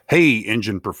Hey,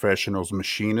 engine professionals,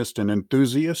 machinists, and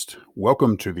enthusiasts.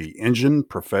 Welcome to the Engine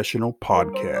Professional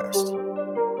Podcast.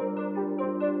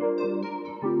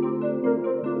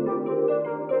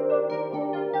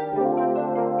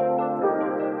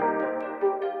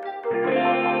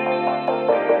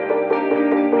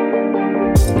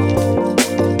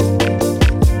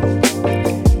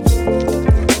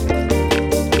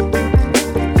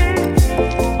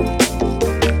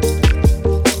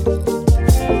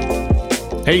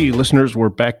 Hey, listeners, we're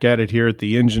back at it here at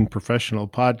the Engine Professional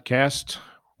Podcast.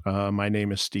 My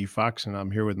name is Steve Fox, and I'm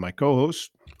here with my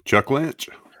co-host, Chuck Lynch.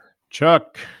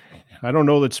 Chuck. I don't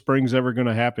know that spring's ever going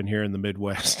to happen here in the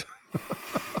Midwest.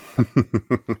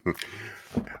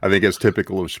 I think it's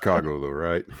typical of Chicago, though,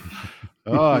 right?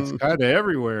 Oh, it's kind of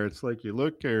everywhere. It's like you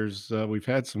look, we've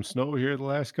had some snow here the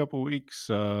last couple of weeks.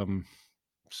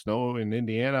 Snow in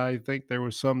Indiana, I think there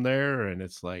was some there, and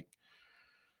it's like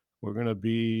we're going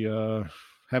to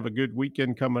have a good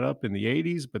weekend coming up in the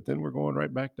 80s, but then we're going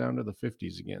right back down to the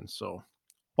 50s again. So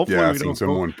hopefully Yeah, I've we seen don't go.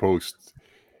 someone post,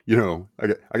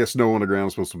 I guess snow on the ground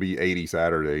is supposed to be 80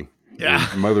 Saturday. Yeah.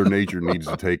 Mother Nature needs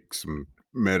to take some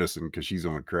medicine because she's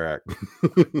on crack.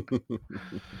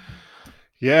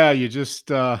 Yeah, I just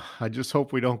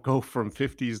hope we don't go from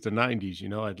 50s to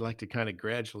 90s. I'd like to kind of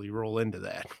gradually roll into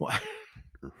that.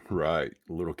 Right.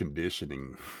 A little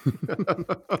conditioning.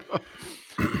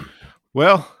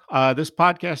 Well, this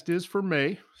podcast is for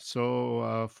May.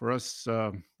 So for us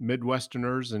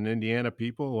Midwesterners and Indiana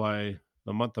people, why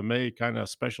the month of May kind of a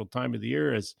special time of the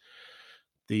year, as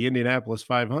the Indianapolis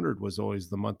 500 was always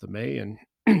the month of May. And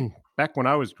back when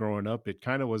I was growing up, it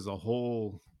kind of was a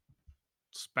whole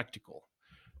spectacle.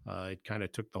 It kind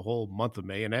of took the whole month of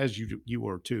May, and as you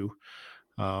were too,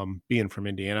 being from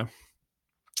Indiana,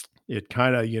 it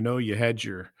kind of, you had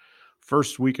your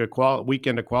first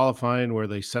weekend of qualifying where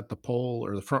they set the pole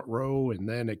or the front row, and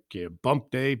then bump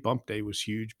day. Bump day was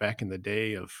huge back in the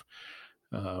day of,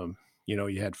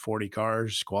 you had 40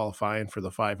 cars qualifying for the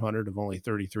 500 of only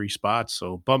 33 spots.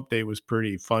 So bump day was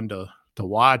pretty fun to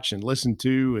watch and listen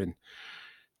to, and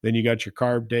then you got your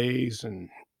carb days and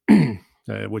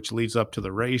which leads up to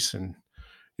the race. And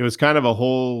it was kind of a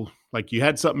whole, like you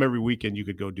had something every weekend you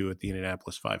could go do at the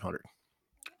Indianapolis 500.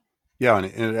 Yeah, and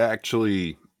it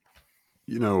actually,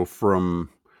 from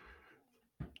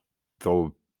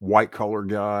the white collar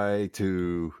guy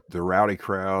to the rowdy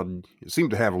crowd, it seemed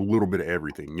to have a little bit of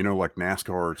everything. Like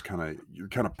NASCAR, you're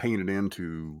kind of painted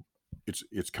into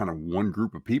it's kind of one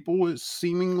group of people is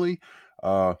seemingly,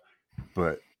 but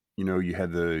you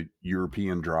had the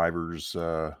European drivers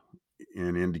in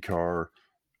IndyCar.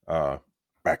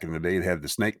 Back in the day, it had the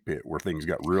snake pit where things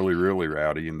got really, really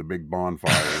rowdy and the big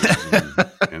bonfires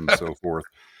and so forth.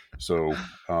 So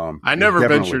I never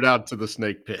ventured out to the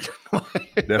snake pit.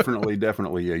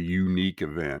 definitely a unique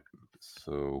event.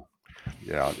 So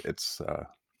yeah, it's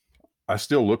I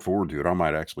still look forward to it. I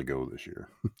might actually go this year.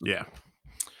 Yeah.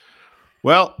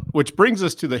 Well, which brings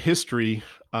us to the history,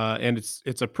 and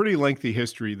it's a pretty lengthy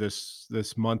history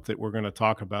this month that we're going to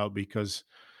talk about, because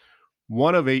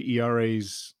one of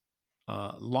AERA's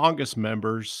longest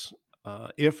members,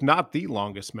 if not the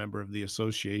longest member of the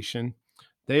association,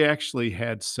 they actually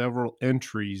had several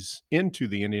entries into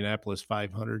the Indianapolis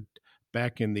 500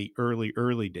 back in the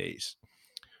early days.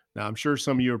 Now, I'm sure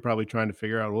some of you are probably trying to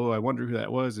figure out, I wonder who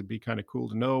that was. It'd be kind of cool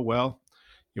to know. Well,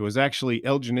 it was actually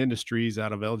Elgin Industries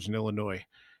out of Elgin, Illinois,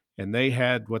 and they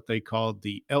had what they called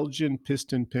the Elgin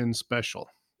Piston Pin Special.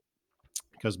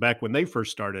 Because back when they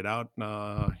first started out,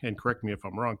 and correct me if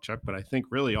I'm wrong, Chuck, but I think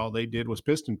really all they did was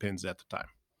piston pins at the time.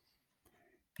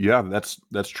 Yeah,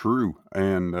 that's true.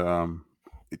 And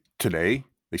today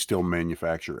they still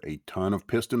manufacture a ton of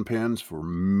piston pins for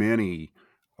many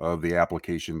of the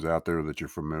applications out there that you're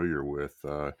familiar with.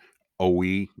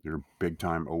 OE, they're big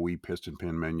time OE piston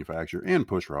pin manufacturer, and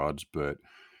push rods, but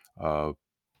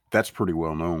that's pretty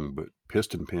well known. But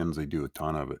piston pins, they do a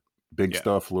ton of it. Big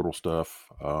stuff, little stuff,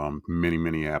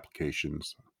 many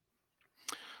applications.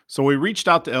 So we reached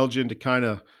out to Elgin to kind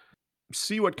of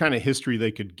see what kind of history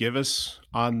they could give us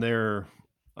on their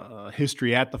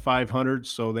history at the 500.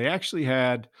 So they actually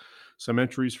had some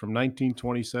entries from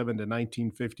 1927 to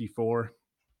 1954.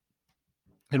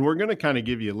 And we're going to kind of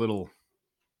give you a little,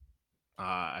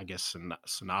 I guess,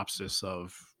 synopsis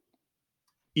of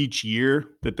each year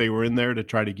that they were in there to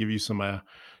try to give you some,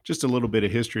 just a little bit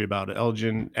of history about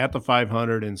Elgin at the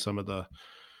 500 and some of the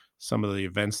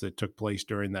events that took place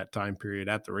during that time period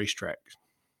at the racetrack.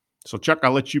 So, Chuck,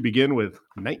 I'll let you begin with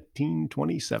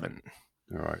 1927.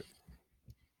 All right.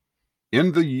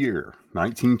 In the year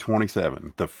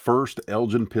 1927, the first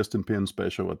Elgin Piston Pin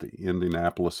Special at the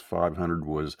Indianapolis 500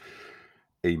 was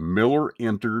A Miller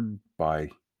entered by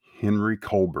Henry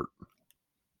Colbert,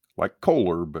 like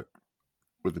Kohler, but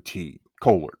with a T,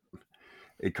 Kohler,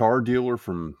 a car dealer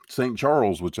from St.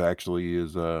 Charles, which actually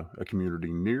is a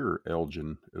community near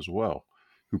Elgin as well,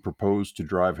 who proposed to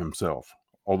drive himself,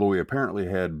 although he apparently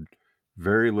had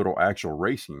very little actual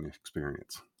racing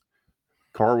experience.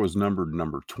 Car was numbered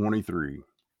number 23.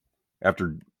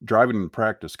 After driving in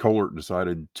practice, Kohler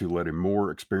decided to let a more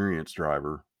experienced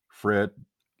driver, Fred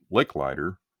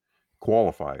Licklider,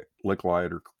 qualify it.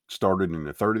 Licklider started in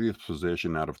the 30th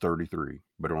position out of 33,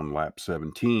 but on lap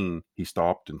 17, he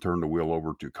stopped and turned the wheel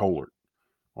over to Kohler.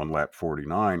 On lap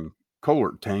 49,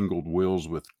 Kohler tangled wheels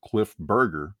with Cliff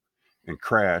Berger and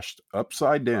crashed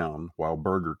upside down while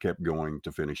Berger kept going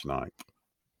to finish ninth.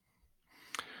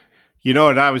 You know,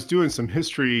 and I was doing some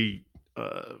history.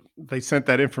 They sent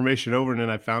that information over, and then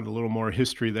I found a little more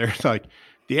history there. Like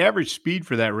the average speed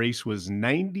for that race was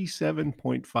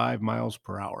 97.5 miles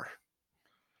per hour.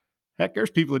 Heck,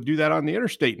 there's people that do that on the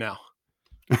interstate now.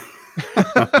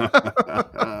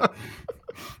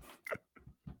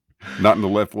 Not in the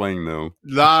left lane, though.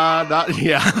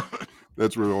 Yeah.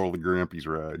 That's where all the Grampies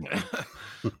ride.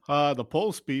 The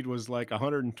pole speed was like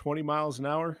 120 miles an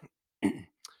hour.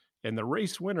 And the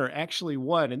race winner actually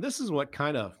won. And this is what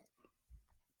kind of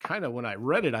when I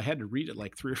read it, I had to read it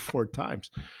like 3 or 4 times.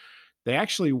 They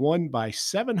actually won by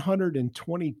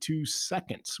 722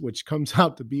 seconds, which comes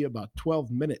out to be about 12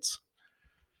 minutes.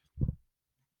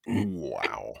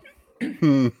 Wow.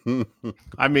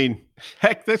 I mean,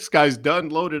 heck, this guy's done,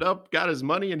 loaded up, got his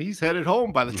money, and he's headed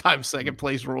home by the time second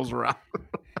place rolls around.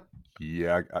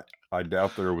 Yeah, I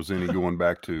doubt there was any going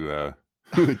back to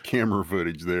camera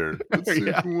footage there. Let's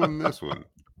see who won this one.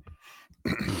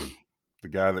 The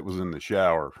guy that was in the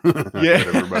shower. Yeah.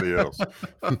 Everybody else.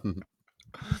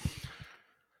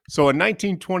 So in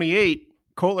 1928,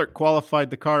 Kohler qualified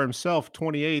the car himself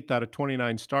 28th out of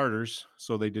 29 starters,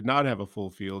 so they did not have a full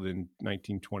field in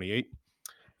 1928.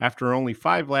 After only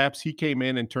 5 laps, he came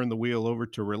in and turned the wheel over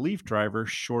to relief driver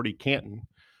Shorty Canton,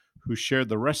 who shared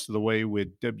the rest of the way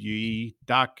with W.E.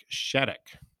 Doc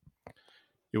Shattuck.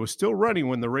 It was still running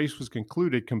when the race was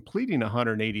concluded, completing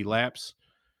 180 laps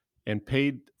and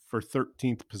paid for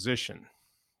 13th position.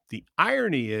 The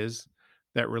irony is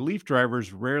that relief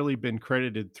drivers rarely been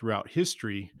credited throughout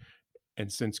history,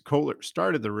 and since Kohler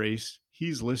started the race,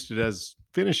 he's listed as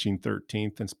finishing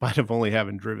 13th in spite of only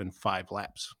having driven 5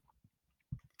 laps.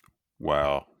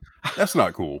 Wow. That's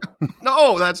not cool.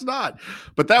 No, that's not.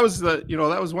 But that was that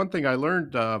was one thing I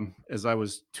learned as I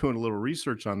was doing a little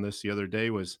research on this the other day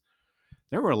was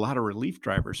there were a lot of relief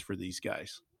drivers for these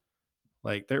guys.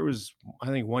 Like there was, I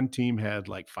think one team had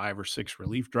like 5 or 6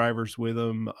 relief drivers with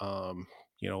them.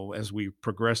 As we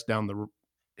progress down the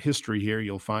history here,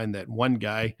 you'll find that one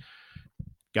guy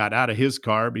got out of his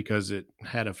car because it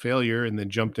had a failure and then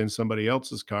jumped in somebody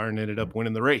else's car and ended up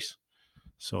winning the race.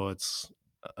 So it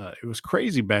was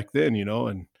crazy back then,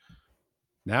 and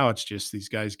now it's just these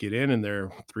guys get in and they're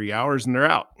 3 hours and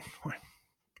they're out.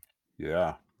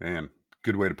 Yeah, man.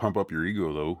 Good way to pump up your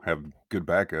ego, though. Have good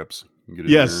backups. Get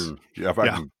in Yes. there and, if I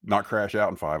can not crash out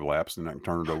in 5 laps, then I can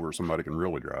turn it over so somebody can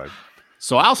really drive.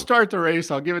 So I'll start the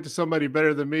race. I'll give it to somebody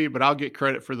better than me, but I'll get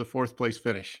credit for the 4th place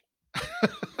finish.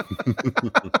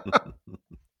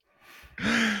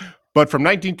 But from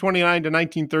 1929 to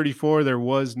 1934, there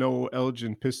was no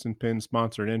Elgin Piston Pin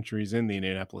sponsored entries in the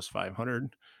Indianapolis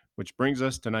 500, which brings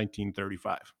us to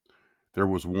 1935. There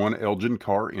was one Elgin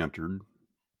car entered,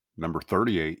 number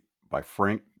 38, by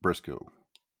Frank Briscoe,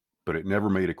 but it never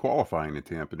made a qualifying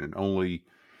attempt, and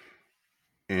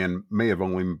may have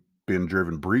only been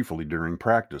driven briefly during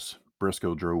practice.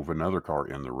 Briscoe drove another car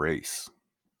in the race.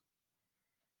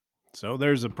 So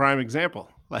there's a prime example.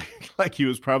 Like he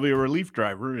was probably a relief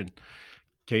driver and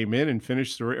came in and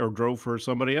finished or drove for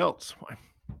somebody else.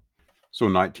 So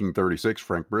in 1936,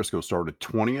 Frank Briscoe started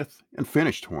 20th and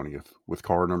finished 20th with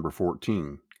car number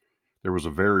 14. There was a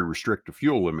very restrictive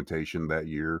fuel limitation that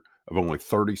year of only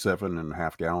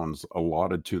 37.5 gallons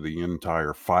allotted to the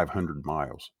entire 500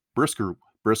 miles. Briscoe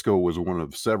was one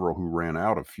of several who ran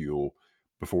out of fuel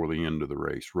before the end of the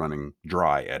race, running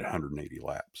dry at 180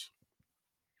 laps.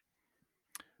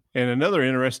 And another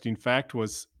interesting fact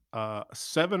was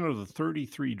 7 of the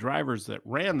 33 drivers that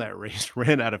ran that race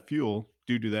ran out of fuel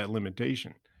due to that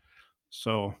limitation.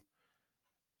 So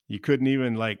you couldn't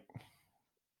even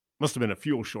must have been a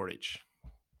fuel shortage.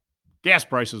 Gas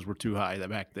prices were too high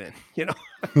back then,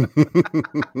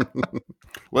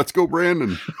 Let's go,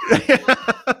 Brandon.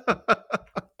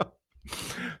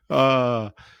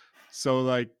 So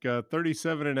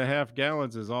 37.5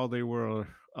 gallons is all they were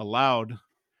allowed.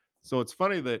 So it's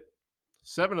funny that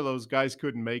 7 of those guys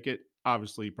couldn't make it.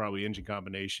 obviously probably engine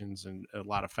combinations and a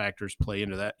lot of factors play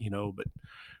into that, but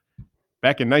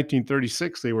back in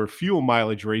 1936, they were fuel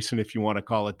mileage racing, if you want to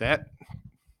call it that,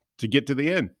 to get to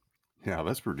the end. Yeah,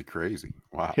 that's pretty crazy.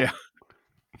 Wow. Yeah.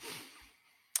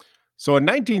 So in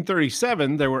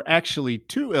 1937, there were actually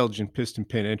 2 Elgin piston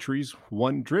pin entries,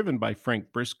 one driven by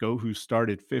Frank Briscoe, who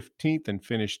started 15th and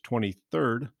finished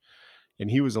 23rd, and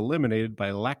he was eliminated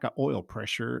by lack of oil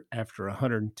pressure after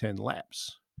 110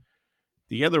 laps.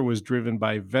 The other was driven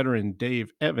by veteran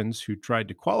Dave Evans, who tried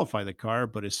to qualify the car,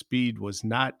 but his speed was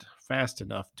not fast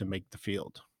enough to make the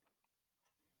field.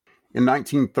 In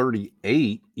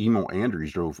 1938, Emo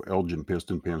Andrews drove Elgin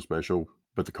piston pin special,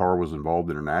 but the car was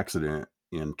involved in an accident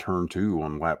in turn 2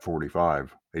 on lap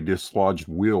 45. A dislodged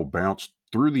wheel bounced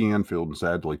through the infield and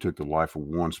sadly took the life of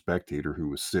one spectator who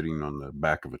was sitting on the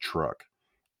back of a truck.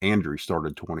 Andrews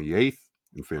started 28th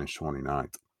and finished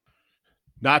 29th.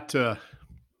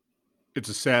 It's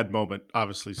a sad moment.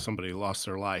 Obviously, somebody lost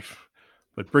their life.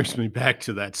 But brings me back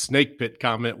to that snake pit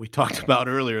comment we talked about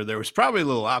earlier. There was probably a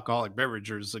little alcoholic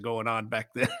beverages going on back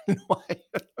then.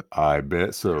 I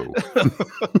bet so.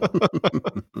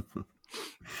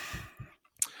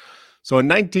 So in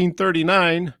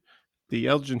 1939, the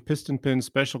Elgin piston pin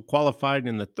special qualified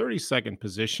in the 32nd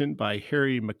position by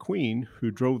Harry McQueen,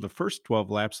 who drove the first 12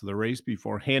 laps of the race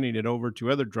before handing it over to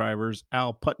other drivers,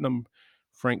 Al Putnam,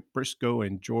 Frank Briscoe,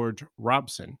 and George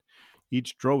Robson.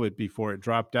 Each drove it before it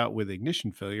dropped out with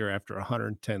ignition failure after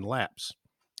 110 laps.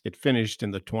 It finished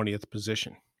in the 20th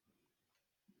position.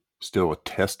 Still a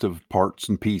test of parts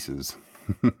and pieces.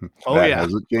 Oh, that yeah.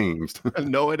 hasn't changed.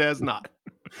 No, it has not.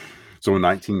 So in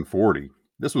 1940,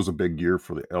 this was a big year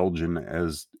for the Elgin,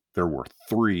 as there were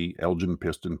 3 Elgin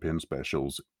piston pin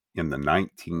specials in the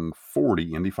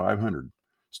 1940 Indy 500.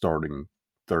 Starting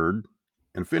third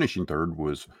and finishing third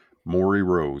was Maury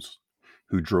Rose,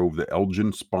 who drove the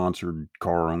Elgin-sponsored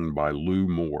car owned by Lou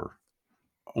Moore.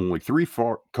 Only 3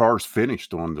 cars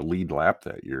finished on the lead lap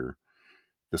that year.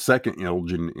 The second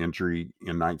Elgin entry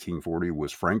in 1940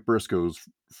 was Frank Briscoe's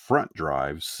front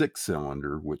drive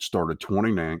 6-cylinder, which started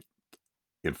 29th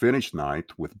and finished 9th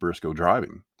with Briscoe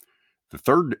driving. The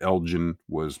third Elgin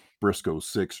was Briscoe's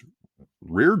 6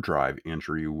 rear drive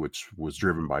entry, which was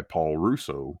driven by Paul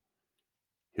Russo.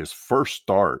 His first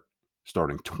start,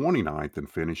 starting 29th and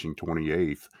finishing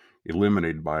 28th,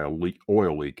 eliminated by a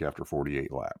oil leak after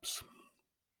 48 laps.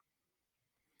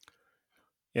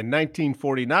 In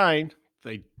 1949,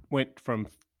 they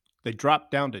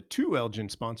dropped down to 2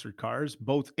 Elgin-sponsored cars,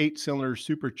 both 8-cylinder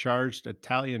supercharged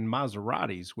Italian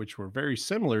Maseratis, which were very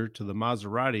similar to the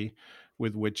Maserati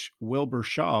with which Wilbur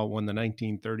Shaw won the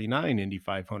 1939 Indy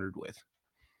 500 with.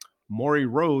 Maury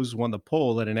Rose won the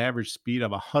pole at an average speed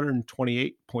of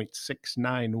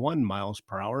 128.691 miles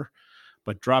per hour,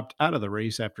 but dropped out of the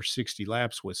race after 60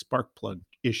 laps with spark plug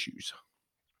issues.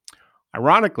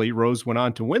 Ironically, Rose went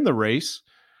on to win the race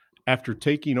after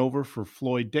taking over for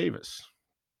Floyd Davis.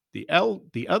 The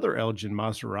other Elgin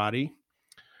Maserati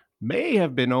may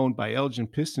have been owned by Elgin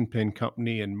Piston Pin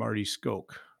Company and Marty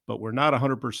Skoke, but we're not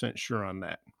 100% sure on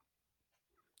that.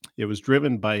 It was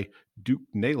driven by Duke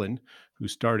Neyland, who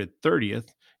started 30th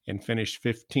and finished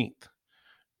 15th.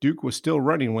 Duke was still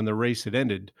running when the race had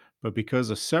ended, but because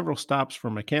of several stops for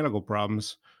mechanical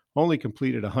problems, only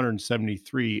completed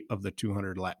 173 of the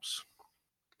 200 laps.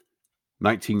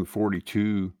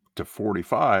 1942 to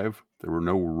 45, there were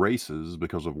no races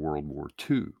because of World War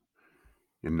II.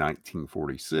 In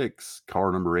 1946,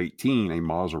 car number 18, a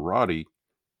Maserati,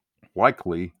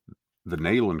 likely the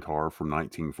Neyland car from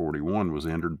 1941, was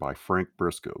entered by Frank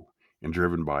Briscoe and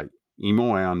driven by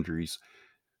Emo Andrews,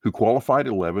 who qualified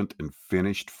 11th and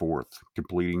finished 4th,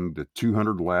 completing the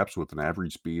 200 laps with an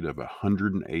average speed of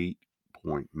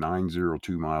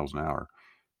 108.902 miles an hour.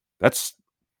 That's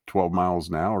 12 miles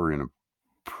an hour in a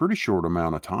pretty short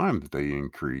amount of time that they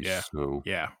increased. Yeah. So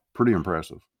Yeah. pretty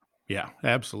impressive. Yeah,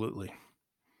 absolutely.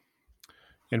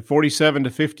 In 47 to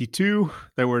 52,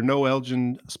 there were no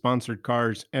Elgin-sponsored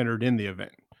cars entered in the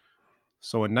event.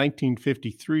 So in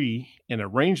 1953, an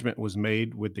arrangement was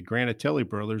made with the Granatelli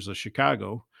brothers of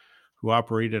Chicago, who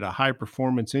operated a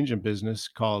high-performance engine business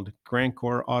called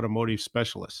Grancor Automotive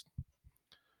Specialist.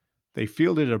 They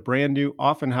fielded a brand new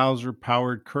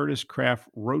Offenhauser-powered Curtis Craft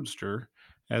Roadster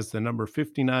as the number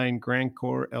 59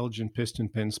 Grancor Elgin Piston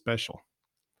Pin Special.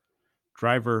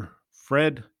 Driver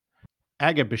Fred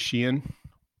Agabashian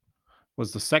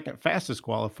was the second fastest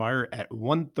qualifier at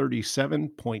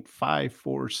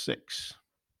 137.546.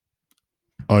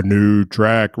 A new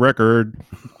track record.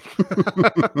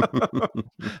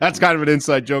 That's kind of an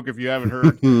inside joke if you haven't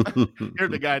heard. You're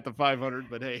the guy at the 500,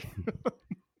 but hey.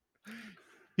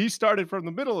 He started from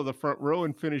the middle of the front row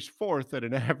and finished fourth at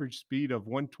an average speed of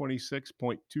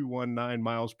 126.219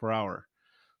 miles per hour.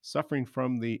 Suffering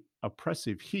from the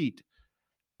oppressive heat,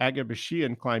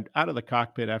 Agabashian climbed out of the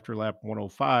cockpit after lap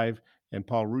 105, and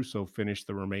Paul Russo finished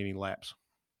the remaining laps.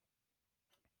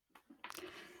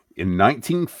 In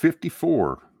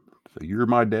 1954, the year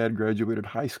my dad graduated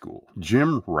high school,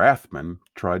 Jim Rathman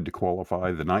tried to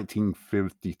qualify the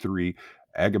 1953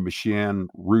 Agabashian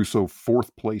Russo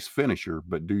fourth place finisher,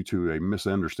 but due to a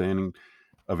misunderstanding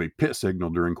of a pit signal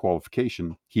during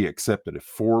qualification, he accepted a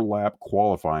 4-lap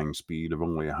qualifying speed of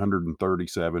only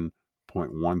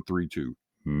 137.132.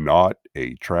 Not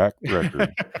a track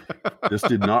record. This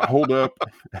did not hold up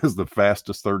as the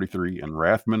fastest 33, and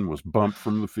Rathman was bumped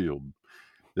from the field.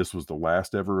 This was the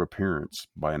last ever appearance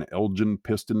by an Elgin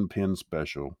piston pin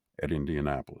special at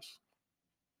Indianapolis.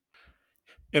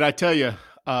 And I tell you,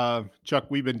 Chuck,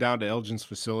 we've been down to Elgin's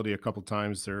facility a couple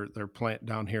times. Their plant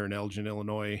down here in Elgin,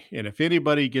 Illinois. And if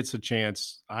anybody gets a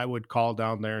chance, I would call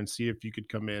down there and see if you could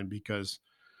come in, because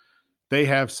they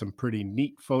have some pretty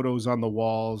neat photos on the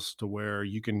walls to where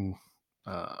you can.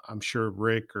 I'm sure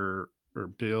Rick or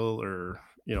Bill or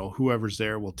whoever's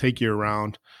there will take you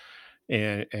around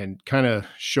and kind of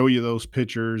show you those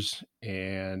pictures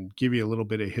and give you a little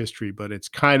bit of history. But it's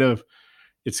kind of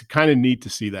neat to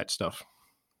see that stuff.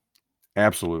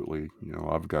 Absolutely.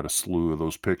 I've got a slew of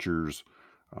those pictures.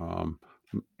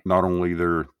 Not only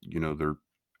their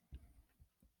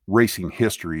racing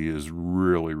history is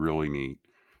really, really neat,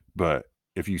 but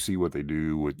if you see what they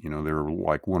do with, they're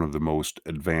like one of the most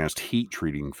advanced heat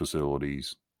treating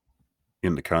facilities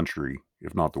in the country,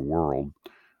 if not the world.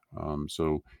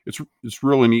 So it's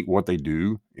really neat what they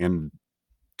do, and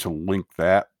to link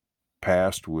that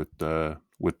past with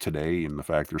today and the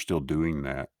fact they're still doing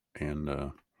that,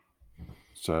 and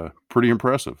it's pretty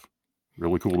impressive.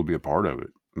 Really cool to be a part of it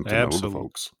and to know the Absolutely.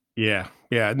 folks. Yeah.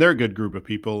 And they're a good group of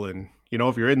people. And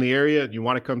if you're in the area and you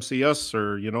want to come see us,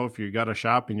 or if you got a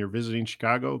shop and you're visiting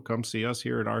Chicago, come see us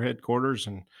here at our headquarters,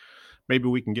 and maybe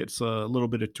we can get a little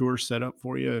bit of tour set up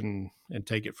for you and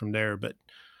take it from there. But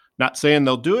not saying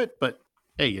they'll do it, but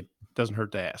hey, it doesn't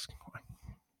hurt to ask.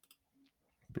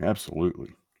 Absolutely.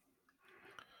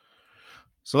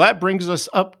 So that brings us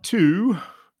up to,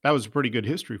 that was a pretty good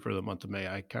history for the month of May.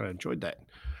 I kind of enjoyed that.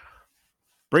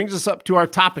 Brings us up to our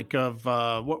topic of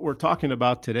what we're talking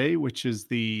about today, which is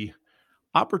the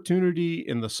opportunity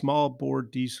in the small bore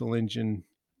diesel engine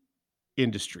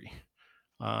industry.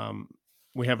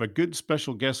 We have a good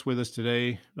special guest with us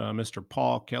today, Mr.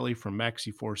 Paul Kelly from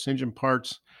MaxiForce Engine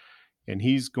Parts, and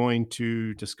he's going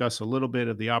to discuss a little bit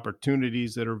of the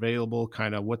opportunities that are available,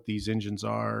 kind of what these engines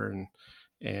are,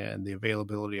 and the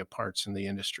availability of parts in the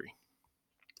industry.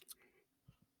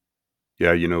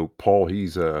 Yeah, Paul,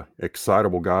 he's a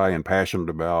excitable guy and passionate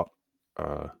about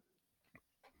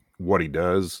what he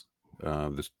does,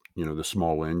 the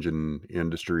small engine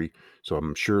industry. So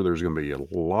I'm sure there's going to be a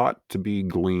lot to be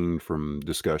gleaned from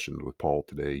discussions with Paul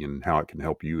today and how it can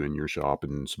help you in your shop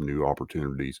and some new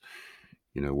opportunities.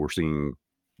 We're seeing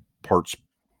parts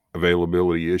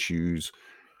availability issues,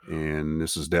 and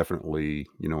this is definitely,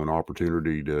 an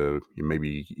opportunity to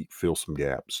maybe fill some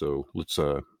gaps. So let's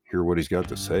hear what he's got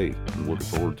to say. I'm looking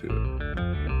forward to it.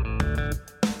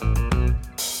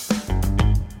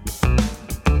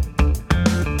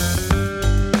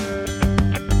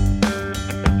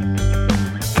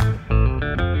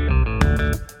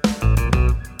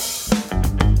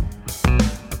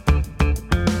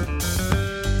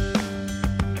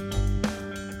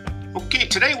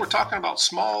 Today we're talking about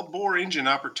small bore engine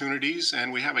opportunities,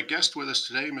 and we have a guest with us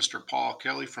today, Mr. Paul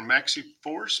Kelly from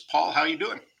MaxiForce. Paul, how you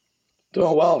doing?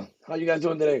 Doing well. How you guys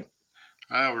doing today?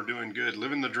 We're doing good.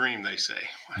 Living the dream, they say.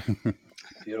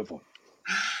 Beautiful.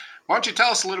 Why don't you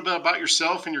tell us a little bit about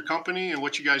yourself and your company and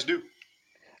what you guys do?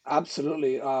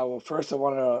 Absolutely. Well, first I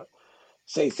want to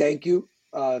say thank you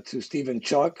to Steve and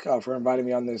Chuck for inviting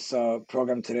me on this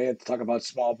program today to talk about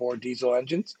small bore diesel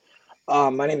engines.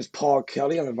 My name is Paul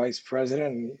Kelly. I'm the vice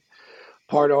president and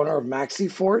part owner of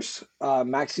MaxiForce.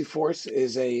 MaxiForce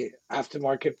is a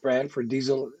aftermarket brand for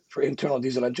internal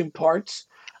diesel engine parts.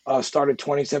 Started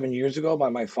 27 years ago by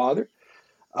my father.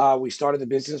 We started the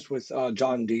business with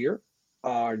John Deere,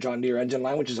 our John Deere engine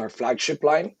line, which is our flagship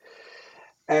line,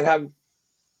 and have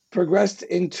progressed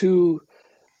into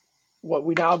what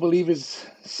we now believe is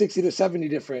 60 to 70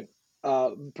 different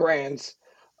brands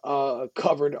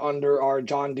covered under our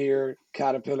John Deere,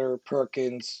 Caterpillar,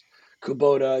 Perkins,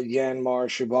 Kubota, Yanmar,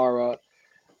 Shibara,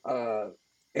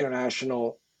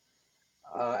 International,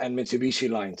 and Mitsubishi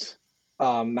lines.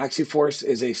 MaxiForce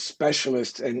is a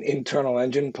specialist in internal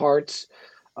engine parts,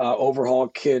 overhaul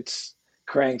kits,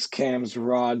 cranks, cams,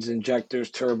 rods,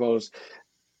 injectors, turbos,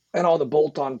 and all the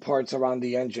bolt-on parts around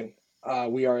the engine.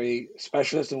 We are a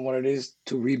specialist in what it is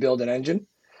to rebuild an engine.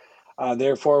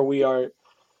 Therefore, we are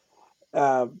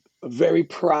very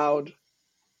proud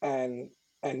and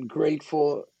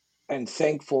grateful and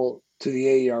thankful to the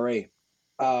AERA.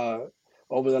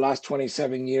 Over the last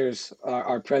 27 years,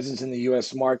 our presence in the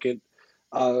U.S. market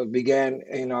began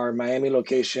in our Miami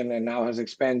location and now has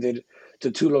expanded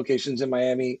to 2 locations in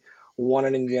Miami, one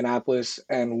in Indianapolis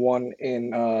and one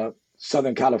in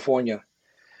Southern California.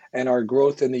 And our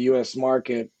growth in the U.S.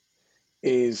 market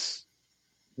is,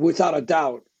 without a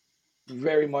doubt,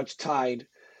 very much tied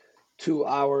to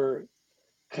our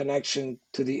connection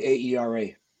to the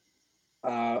AERA.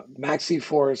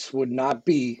 MaxiForce would not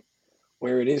be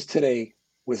where it is today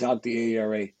without the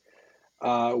AERA.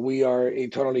 We are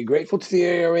eternally grateful to the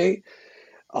AERA,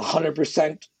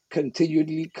 100%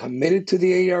 continually committed to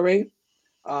the AERA,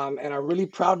 and are really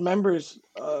proud members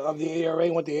of the AERA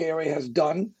and what the AERA has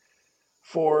done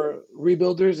for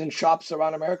rebuilders and shops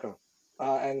around America.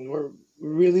 And we're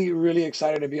really, really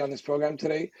excited to be on this program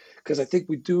today because I think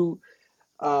we do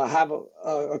have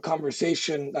a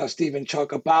conversation, Steve and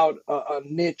Chuck, about a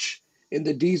niche in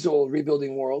the diesel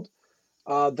rebuilding world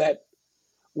that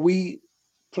we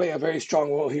play a very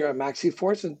strong role here at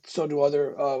MaxiForce, and so do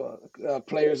other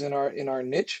players in our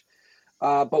niche.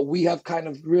 But we have kind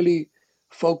of really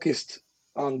focused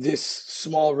on this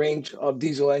small range of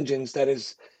diesel engines that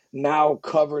is now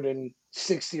covered in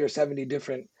 60 or 70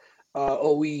 different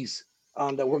OEs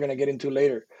that we're going to get into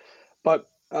later. But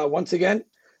once again,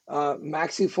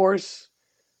 MaxiForce,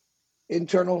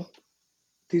 internal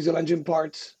diesel engine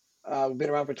parts. We've been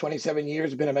around for 27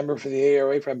 years, been a member for the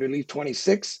AERA for, I believe,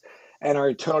 26, and are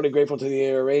eternally grateful to the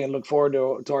AERA and look forward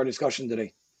to our discussion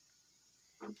today.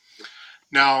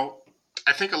 Now,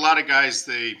 I think a lot of guys,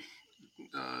 they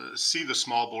see the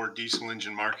small bore diesel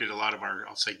engine market. A lot of our,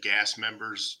 I'll say, gas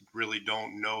members really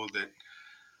don't know that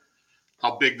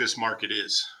how big this market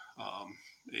is.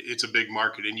 It's a big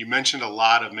market. And you mentioned a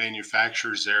lot of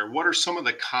manufacturers there. What are some of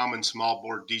the common small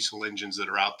bore diesel engines that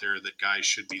are out there that guys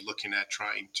should be looking at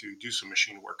trying to do some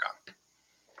machine work on?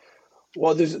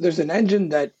 Well, there's an engine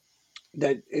that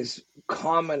is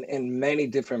common in many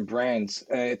different brands.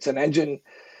 It's an engine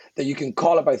that you can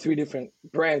call it by 3 different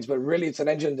brands, but really it's an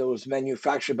engine that was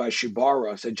manufactured by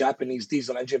Shibara. It's a Japanese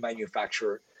diesel engine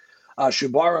manufacturer.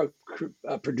 Shibara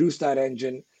produced that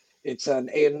engine. It's in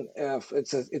a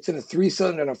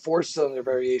 3-cylinder and a 4-cylinder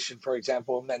variation, for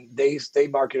example, and then they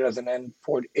market it as an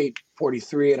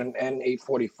N843 and an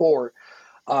N844.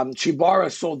 Shibara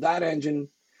sold that engine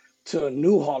to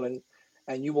New Holland,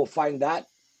 and you will find that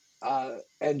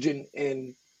engine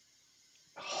in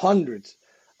hundreds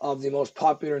of the most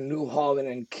popular New Holland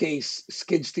and Case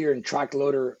skid steer and track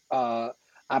loader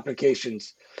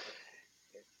applications.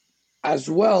 As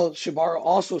well, Shibara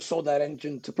also sold that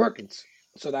engine to Perkins.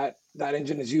 So that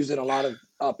engine is used in a lot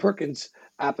of Perkins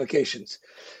applications.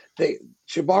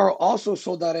 Shibara also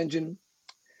sold that engine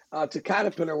to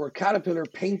Caterpillar, where Caterpillar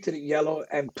painted it yellow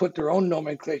and put their own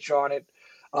nomenclature on it.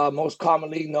 Most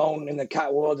commonly known in the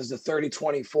Cat world as the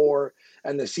 3024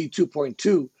 and the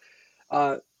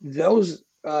C2.2. Those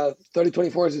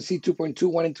 3024s and C2.2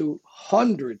 went into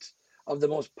hundreds of the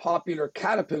most popular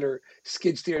Caterpillar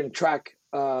skid steer and track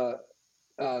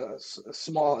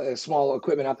small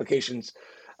equipment applications,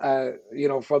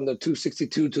 from the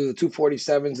 262 to the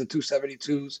 247s, the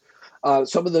 272s.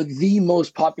 Some of the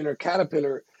most popular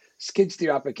Caterpillar skid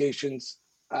steer applications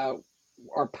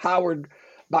are powered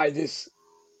by this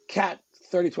Cat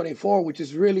 3024, which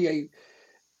is really a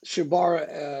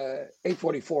Shibara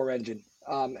 844 engine,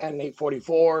 and an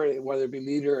 844, whether it be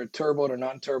liter or turboed or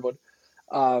non-turboed.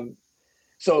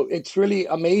 So it's really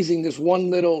amazing, this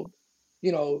one little,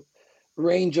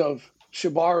 range of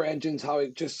Shibara engines, how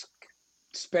it just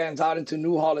spans out into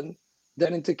New Holland,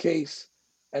 then into Case,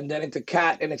 and then into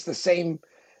Cat, and it's the same.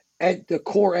 And the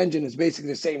core engine is basically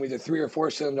the same, either 3 or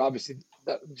 4 cylinder. Obviously,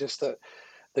 just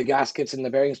the gaskets and the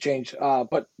bearings change,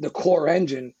 but the core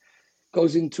engine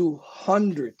goes into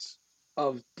hundreds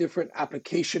of different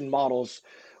application models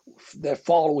that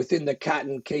fall within the Cat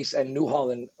and Case and New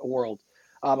Holland world.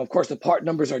 Of course, the part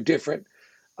numbers are different.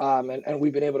 And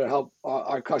we've been able to help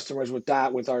our customers with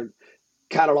that, with our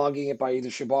cataloging it by either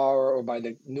Shibara or by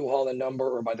the New Holland number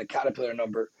or by the Caterpillar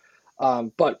number.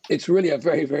 But it's really a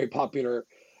very, very popular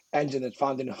engine that's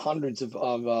found in hundreds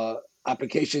of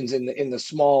applications in the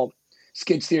small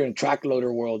skid steer and track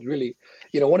loader world. Really,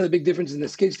 one of the big differences in the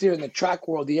skid steer and the track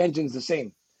world, the engine's the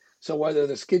same. So whether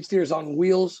the skid steer is on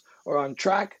wheels or on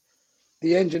track,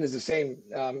 the engine is the same.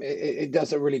 It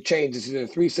doesn't really change. It's either a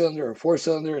 3-cylinder or a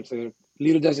 4-cylinder. It's a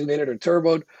leader designated or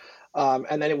turboed.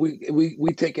 And then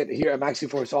we take it here at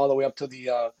MaxiForce all the way up to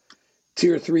the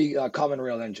Tier 3 common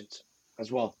rail engines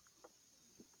as well.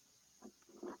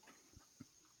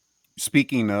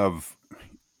 Speaking of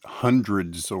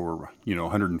hundreds or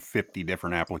 150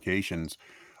 different applications,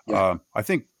 Yeah. I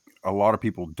think a lot of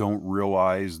people don't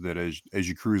realize that as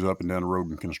you cruise up and down the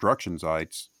road in construction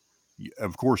sites,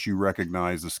 of course you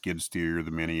recognize the skid steer,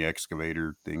 the mini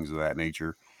excavator, things of that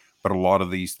nature. But a lot of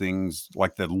these things,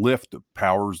 like the lift that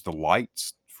powers the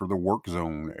lights for the work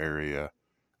zone area,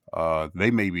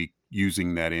 they may be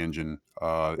using that engine,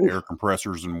 Oof. air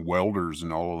compressors and welders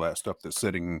and all of that stuff that's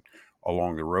sitting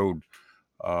along the road.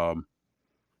 Um,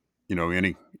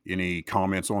 any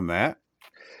comments on that?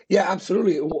 Yeah,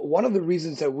 absolutely. One of the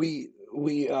reasons that we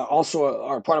also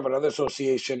are part of another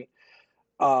association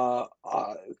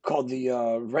called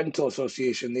the Rental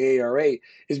Association, the ARA,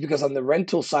 is because on the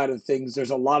rental side of things,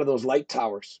 there's a lot of those light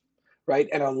towers, right?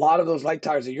 And a lot of those light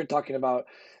towers that you're talking about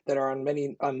that are on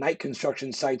many night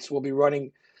construction sites will be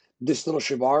running this little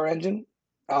Shibara engine.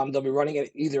 They'll be running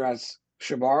it either as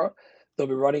Shibara, they'll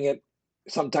be running it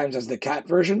sometimes as the Cat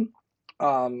version,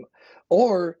 um,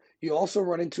 or you also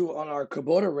run into on our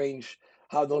Kubota range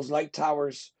how those light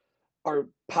towers are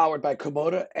powered by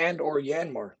Kubota and or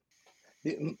Yanmar.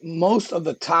 Most of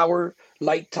the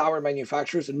light tower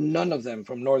manufacturers, none of them,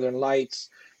 from Northern Lights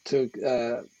to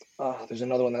there's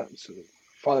another one that's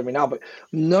bothering me now, but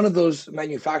none of those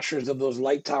manufacturers of those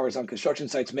light towers on construction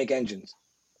sites make engines.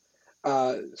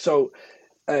 So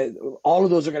all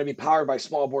of those are going to be powered by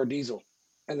small bore diesel,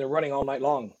 and they're running all night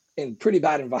long in pretty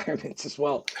bad environments as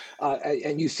well.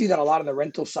 And you see that a lot on the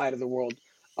rental side of the world,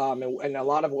 and a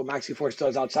lot of what MaxiForce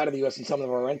does outside of the U.S. and some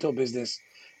of our rental business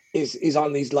is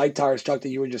on these light towers, Chuck, that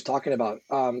you were just talking about.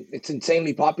 It's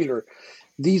insanely popular.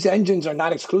 These engines are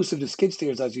not exclusive to skid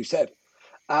steers, as you said.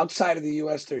 Outside of the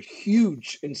U.S., they're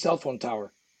huge in cell phone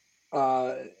tower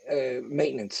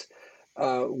maintenance.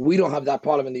 We don't have that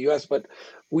problem in the U.S., but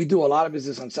we do a lot of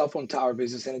business on cell phone tower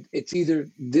business, and it's either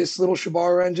this little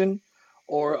Shibara engine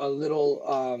or a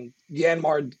little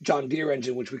Yanmar John Deere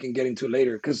engine, which we can get into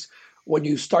later. Because when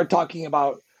you start talking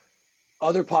about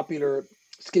other popular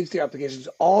skid steer applications,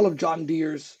 all of John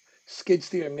Deere's skid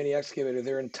steer and mini excavator,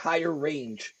 their entire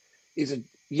range is a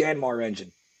Yanmar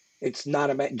engine. It's not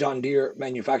a John Deere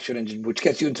manufactured engine, which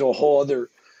gets you into a whole other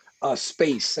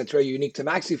space that's very unique to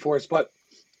MaxiForce. But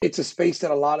it's a space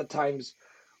that a lot of times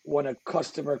when a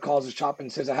customer calls a shop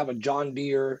and says, I have a John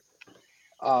Deere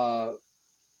 4T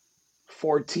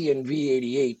and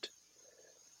V88,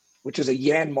 which is a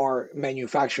Yanmar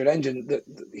manufactured engine,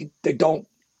 they don't,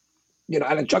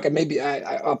 and Chuck, and maybe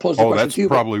I'll pose the question to you.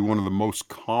 That's probably one of the most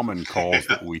common calls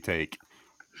that we take,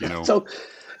 So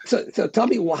tell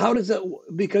me, well, how does it,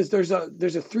 because there's a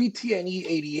 3T and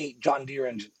E88 John Deere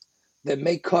engine that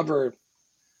may cover,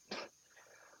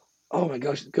 oh my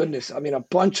gosh, goodness, I mean, a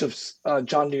bunch of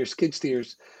John Deere skid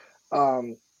steers,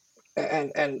 and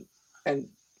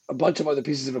a bunch of other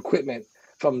pieces of equipment,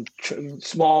 from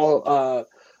small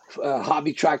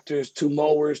hobby tractors to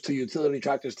mowers to utility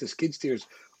tractors to skid steers.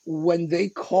 When they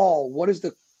call, what is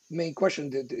the main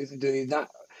question?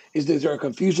 Is there a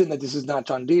confusion that this is not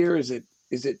John Deere? Is it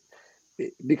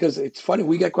because it's funny,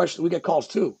 we get calls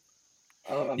too.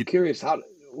 I'm curious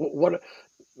what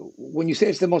when you say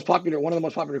it's one of the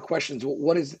most popular questions,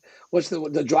 what's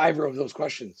the driver of those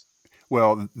questions?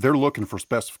 Well, they're looking for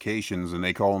specifications, and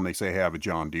they call and they say, I have a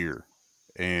John Deere,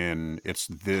 and it's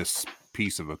this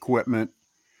piece of equipment.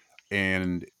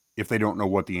 And if they don't know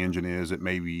what the engine is, it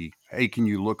may be, hey, can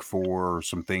you look for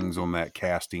some things on that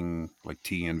casting, like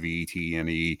TNV,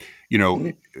 TNE?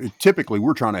 Typically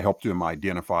we're trying to help them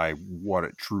identify what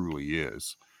it truly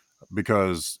is,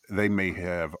 because they may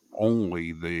have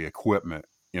only the equipment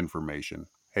information.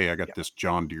 Hey, I got this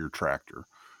John Deere tractor,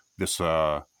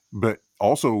 but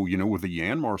also, with the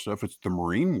Yanmar stuff, it's the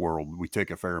marine world. We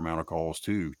take a fair amount of calls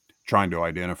too, trying to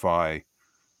identify,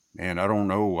 and I don't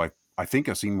know, I think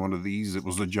I seen one of these. It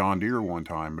was a John Deere one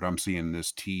time, but I'm seeing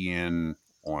this TN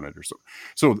on it or something.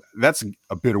 So that's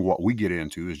a bit of what we get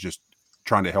into, is just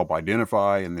trying to help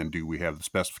identify, and then do we have the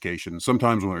specifications?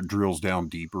 Sometimes when it drills down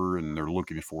deeper and they're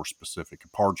looking for specific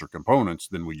parts or components,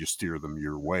 then we just steer them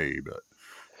your way. But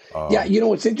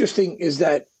what's interesting is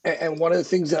that, and one of the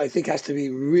things that I think has to be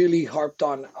really harped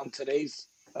on today's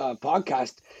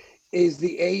podcast is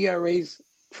the AERA's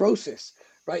process,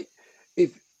 right?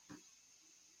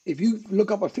 If you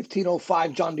look up a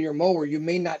 1505 John Deere mower, you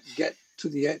may not get to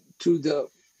the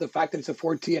fact that it's a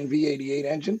 4T and V88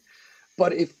 engine,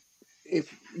 but if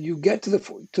you get to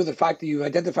the fact that you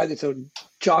identify that it's a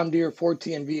John Deere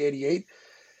 4T and V88,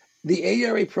 the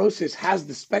AERA process has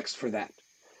the specs for that.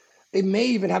 it may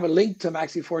even have a link to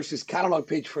MaxiForce's catalog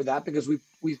page for that, because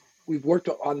we've worked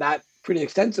on that pretty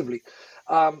extensively.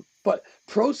 But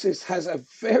ProSys has a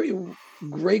very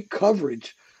great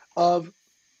coverage of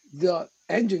the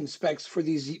engine specs for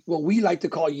these, what we like to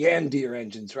call Yan Deere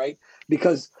engines, right?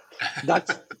 Because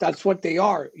that's what they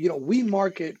are. You know, we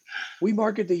market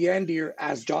the Yan Deere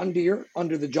as John Deere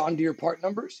under the John Deere part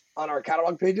numbers on our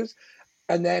catalog pages.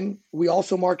 And then we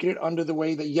also market it under the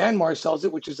way that Yanmar sells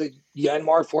it, which is a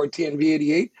Yanmar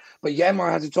 4TNV88, but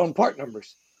Yanmar has its own part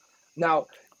numbers. Now,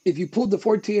 if you pulled the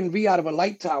 4TNV out of a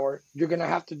light tower, you're going to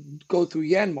have to go through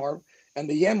Yanmar and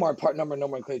the Yanmar part number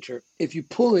nomenclature. If you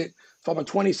pull it from a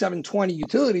 2720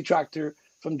 utility tractor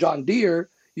from John Deere,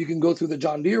 you can go through the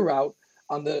John Deere route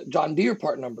on the John Deere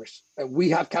part numbers. And we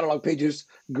have catalog pages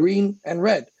green and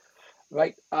red,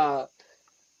 right?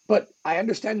 But I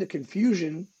understand the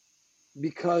confusion,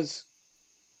 because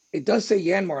it does say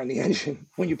Yanmar on the engine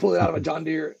when you pull it out of a John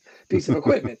Deere piece of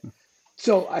equipment.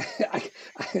 So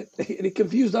it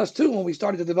confused us too when we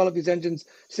started to develop these engines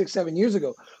 6-7 years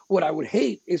ago. What I would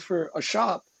hate is for a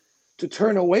shop to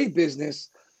turn away business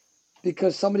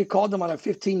because somebody called them on a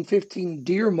 1515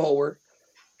 Deere mower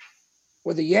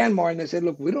with a Yanmar and they said,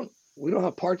 look, we don't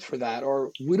have parts for that,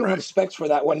 or we don't have specs for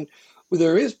that, when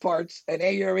there is parts, and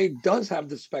AERA does have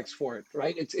the specs for it,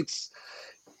 right?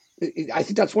 I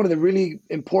think that's one of the really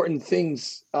important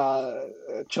things,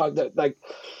 Chuck,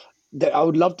 that I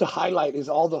would love to highlight, is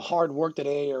all the hard work that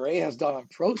AERA has done on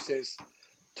ProSys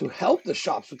to help the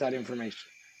shops with that information.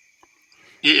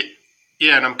 Yeah,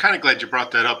 and I'm kind of glad you brought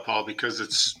that up, Paul,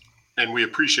 because and we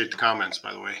appreciate the comments,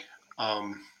 by the way.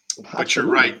 But you're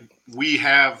right.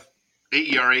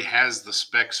 AERA has the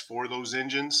specs for those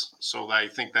engines. So I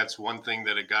think that's one thing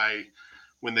that a guy,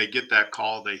 when they get that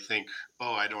call, they think,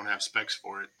 oh, I don't have specs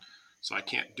for it, so I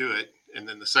can't do it. And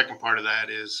then the second part of that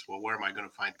is, well, where am I going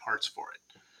to find parts for it?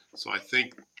 So I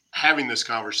think having this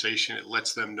conversation, it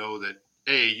lets them know that,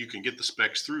 A, you can get the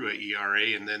specs through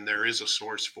AERA, and then there is a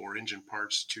source for engine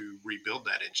parts to rebuild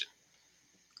that engine.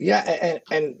 Yeah,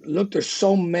 and look, there's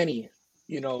so many,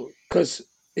 because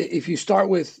if you start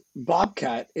with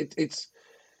Bobcat, it's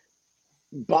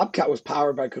Bobcat was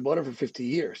powered by Kubota for 50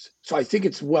 years. So I think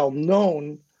it's well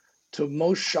known to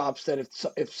most shops that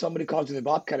if somebody calls you the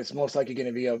Bobcat, it's most likely going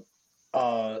to be a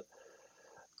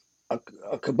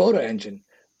Kubota engine.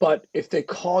 But if they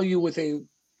call you with a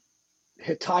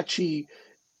Hitachi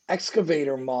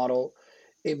excavator model,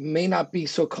 it may not be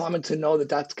so common to know that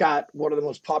that's got one of the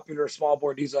most popular small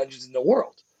bore diesel engines in the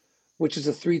world, which is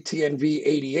a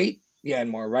 3TNV88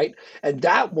 Yanmar, right? And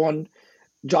that one,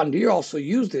 John Deere also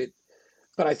used it.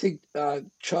 But I think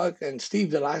Chuck and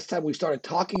Steve, the last time we started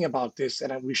talking about this,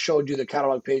 and we showed you the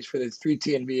catalog page for the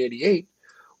 3TNV88,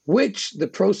 which the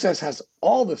process has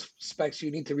all the specs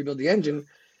you need to rebuild the engine.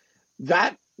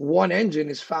 That one engine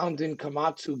is found in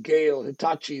Komatsu, Gale,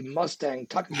 Hitachi, Mustang,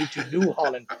 Takaguchi, New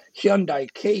Holland,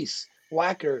 Hyundai, Case,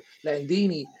 Wacker,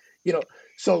 Landini.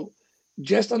 So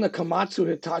just on the Komatsu,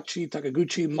 Hitachi,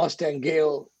 Takaguchi, Mustang,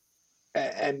 Gale,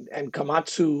 and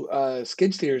Komatsu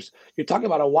skid steers, you're talking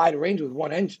about a wide range with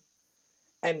one engine.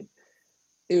 And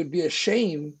it would be a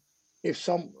shame if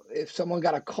someone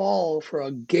got a call for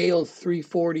a Gale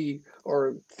 340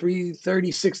 or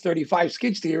 330, 635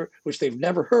 skid steer, which they've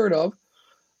never heard of,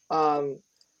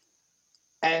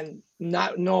 and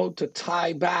not know to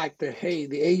tie back that, hey,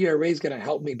 the AERA is going to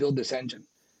help me build this engine.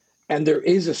 And there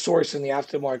is a source in the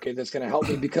aftermarket that's going to help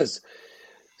me, because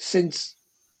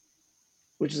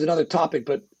which is another topic,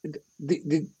 but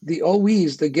the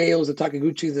OEs, the Gales, the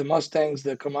Takaguchis, the Mustangs,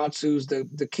 the Komatsus,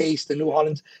 the Case, the New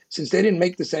Hollands, since they didn't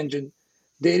make this engine,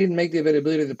 they didn't make the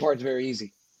availability of the parts very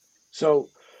easy. So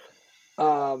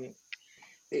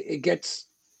it gets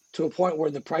to a point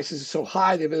where the prices are so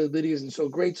high, the availability isn't so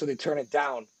great, so they turn it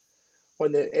down.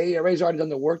 When the AERA's already done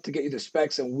the work to get you the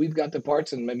specs, and we've got the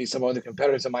parts, and maybe some other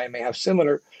competitors that may have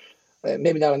similar,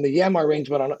 maybe not in the Yanmar range,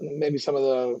 but on maybe some of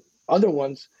the other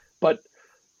ones, but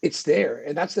it's there.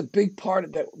 And that's the big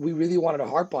part that we really wanted to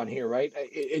harp on here, right?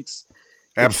 It's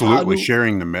absolutely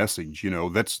sharing the message.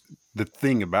 That's the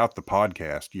thing about the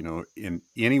podcast, and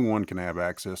anyone can have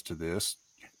access to this,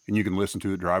 and you can listen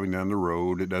to it driving down the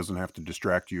road. It doesn't have to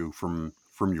distract you from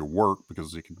your work,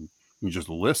 because you can just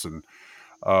listen.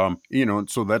 And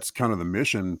so that's kind of the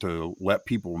mission, to let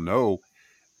people know,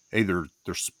 hey, there's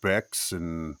specs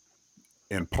and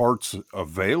parts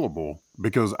available,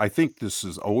 because I think this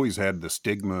has always had the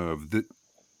stigma of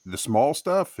the small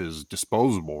stuff is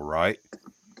disposable, right?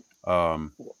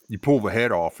 You pull the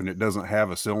head off and it doesn't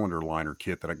have a cylinder liner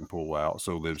kit that I can pull out,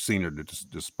 so they've seen it as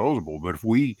disposable. But if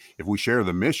we share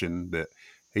the mission that,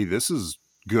 hey, this is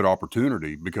good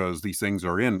opportunity, because these things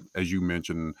are in, as you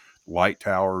mentioned, light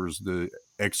towers, the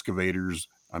excavators.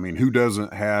 I mean, who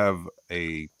doesn't have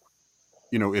a,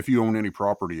 if you own any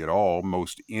property at all,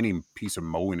 most any piece of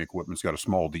mowing equipment's got a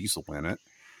small diesel in it.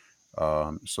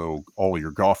 So all of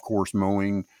your golf course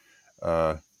mowing,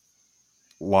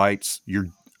 lights, your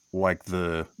like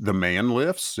the man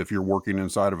lifts. If you're working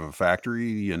inside of a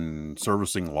factory and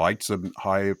servicing lights up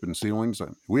high up in ceilings,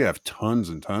 we have tons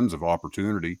and tons of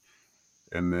opportunity.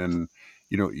 And then,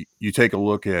 you take a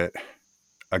look at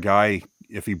a guy,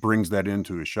 if he brings that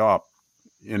into his shop,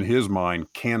 in his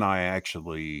mind, can I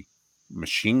actually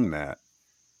machine that?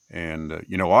 And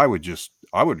I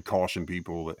would caution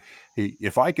people that, hey,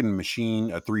 if I can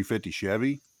machine a 350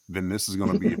 Chevy, then this is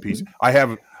going to be a piece. I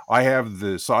have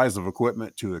the size of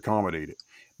equipment to accommodate it.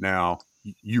 Now,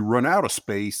 you run out of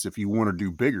space if you want to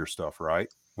do bigger stuff, right?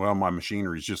 Well, my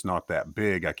machinery is just not that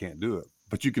big. I can't do it.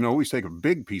 But you can always take a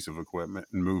big piece of equipment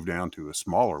and move down to a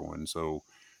smaller one. So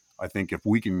I think if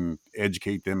we can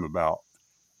educate them about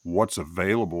what's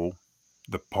available,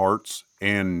 the parts,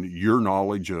 and your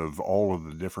knowledge of all of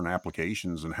the different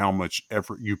applications and how much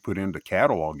effort you put into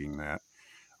cataloging that.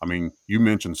 I mean, you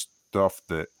mentioned stuff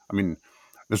that,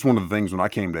 that's one of the things when I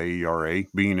came to AERA,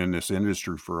 being in this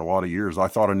industry for a lot of years, I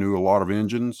thought I knew a lot of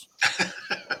engines.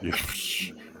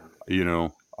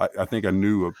 I think I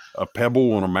knew a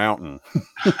pebble on a mountain.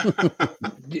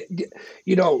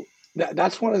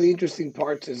 That's one of the interesting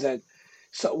parts is that,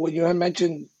 so when you had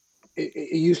mentioned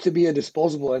it used to be a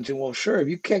disposable engine, well, sure, if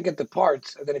you can't get the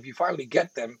parts, and then if you finally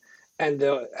get them,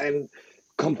 and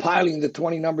compiling the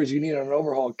 20 numbers you need on an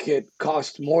overhaul kit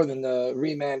costs more than the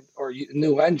reman or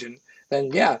new engine, then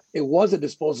yeah, it was a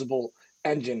disposable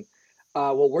engine.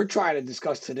 What we're trying to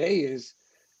discuss today is,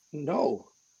 no,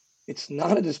 it's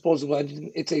not a disposable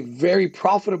engine. It's a very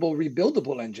profitable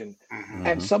rebuildable engine. Mm-hmm.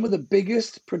 And some of the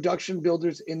biggest production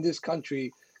builders in this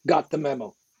country got the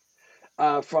memo.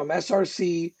 From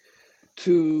SRC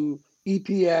to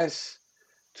EPS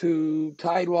to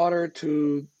Tidewater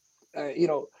to,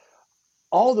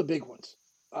 all the big ones,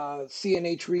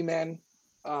 CNH Reman,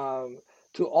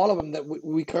 to all of them that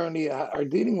we currently are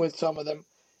dealing with, some of them,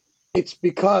 it's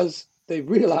because they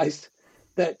realized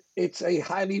that it's a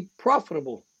highly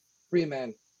profitable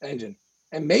reman engine,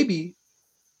 and maybe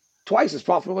twice as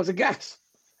profitable as a gas,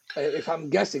 if I'm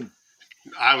guessing.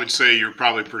 I would say you're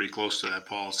probably pretty close to that,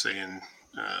 Paul, saying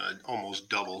almost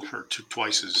double or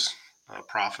twice as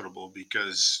profitable,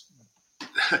 because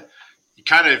you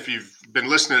kind of, if you've been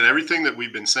listening to everything that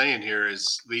we've been saying here,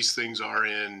 is these things are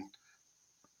in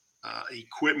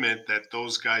equipment that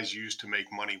those guys use to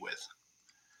make money with.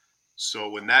 So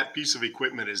when that piece of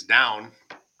equipment is down,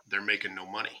 they're making no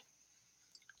money.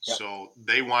 Yep. So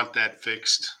they want that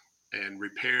fixed and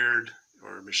repaired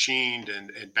or machined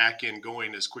and back in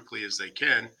going as quickly as they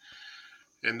can.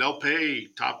 And they'll pay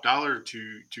top dollar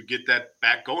to get that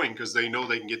back going, because they know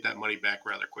they can get that money back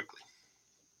rather quickly.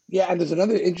 Yeah, and there's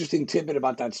another interesting tidbit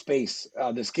about that space,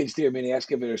 the skid steer mini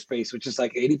excavator space, which is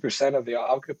like 80%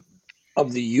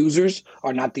 of the users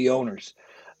are not the owners.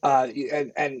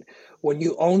 And when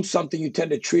you own something, you tend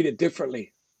to treat it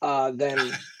differently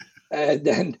than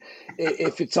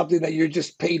if it's something that you're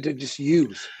just paid to just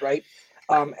use, right?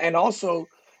 And also,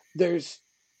 there's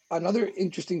another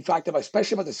interesting fact about,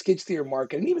 especially about the skid steer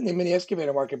market, and even the mini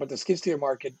excavator market, but the skid steer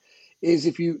market is,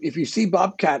 if you see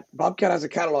Bobcat has a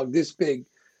catalog this big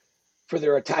for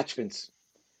their attachments.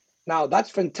 Now that's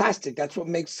fantastic. That's what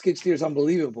makes skid steers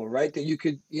unbelievable, right? That you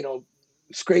could,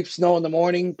 scrape snow in the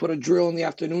morning, put a drill in the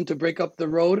afternoon to break up the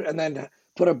road, and then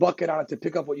put a bucket on it to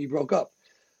pick up what you broke up,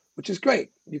 which is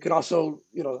great. You can also,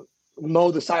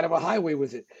 mow the side of a highway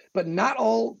with it. But not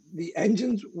all the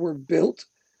engines were built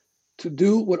to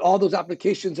do what all those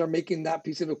applications are making that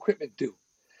piece of equipment do.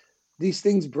 These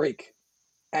things break,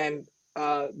 and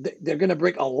they're going to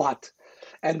break a lot.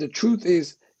 And the truth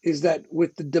is that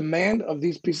with the demand of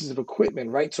these pieces of equipment,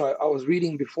 right? So I was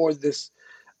reading before this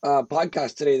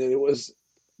podcast today that it was,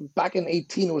 back in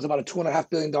 2018, it was about a $2.5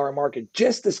 billion market,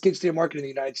 just the skid steer market in the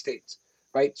United States,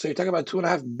 right? So you're talking about a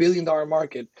 $2.5 billion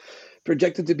market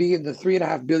projected to be in the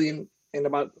 $3.5 billion in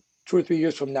about 2 or 3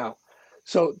 years from now.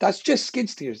 So that's just skid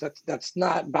steers. That's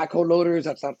not backhoe loaders.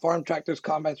 That's not farm tractors,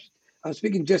 combines. I'm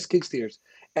speaking just skid steers.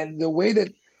 And the way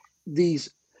that these,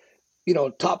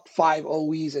 top 5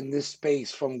 OEs in this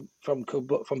space, from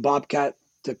Bobcat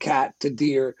to Cat to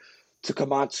Deere to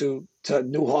Komatsu to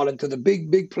New Holland to the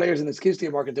big players in the skid steer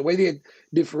market, the way they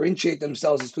differentiate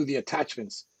themselves is through the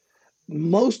attachments.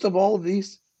 Most of all of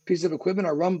these pieces of equipment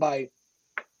are run by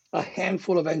a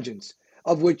handful of engines,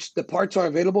 of which the parts are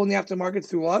available in the aftermarket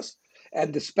through us,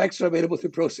 and the specs are available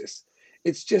through Process.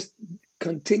 It's just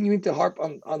continuing to harp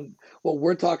on what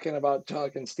we're talking about,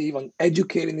 Chuck and Steve, on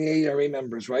educating the AERA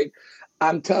members, right?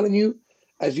 I'm telling you,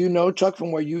 as you know, Chuck,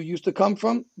 from where you used to come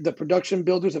from, the production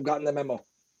builders have gotten the memo.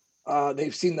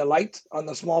 They've seen the light on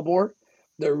the small bore.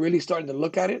 They're really starting to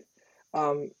look at it.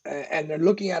 And they're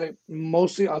looking at it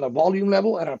mostly on a volume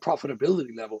level and a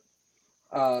profitability level.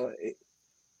 Go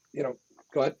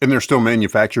ahead. And they're still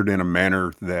manufactured in a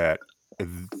manner that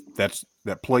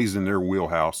plays in their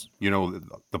wheelhouse.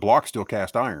 The block's still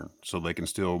cast iron, so they can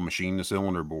still machine the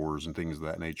cylinder bores and things of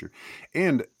that nature.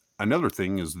 And another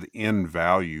thing is the end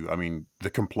value. I mean, the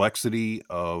complexity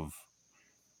of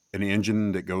an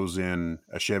engine that goes in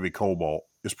a Chevy Cobalt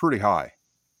is pretty high,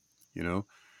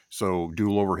 so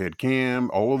dual overhead cam,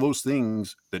 all of those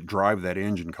things that drive that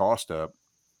engine cost up.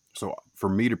 So for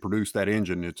me to produce that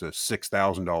engine, it's a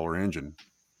 $6,000 engine.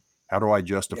 How do I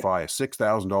justify a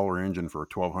 $6,000 engine for a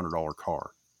 $1,200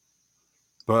 car?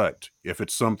 But if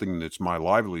it's something that's my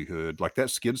livelihood, like that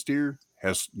skid steer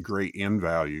has great end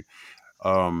value.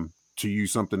 To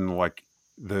use something like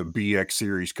the BX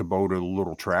series Kubota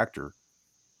little tractor,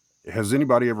 has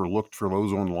anybody ever looked for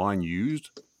those online used?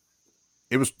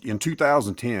 It was in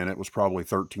 2010, it was probably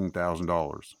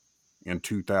 $13,000. In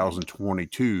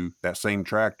 2022, that same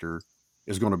tractor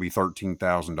is going to be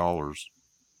 $13,000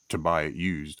 to buy it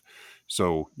used.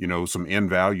 So, some end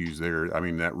values there. I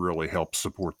mean, that really helps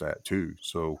support that too.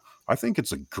 So I think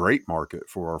it's a great market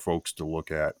for our folks to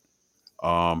look at.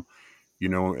 And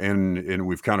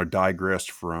we've kind of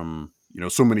digressed from,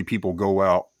 so many people go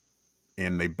out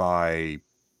and they buy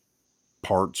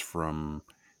parts from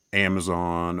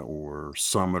Amazon or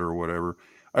Summit or whatever.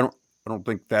 I don't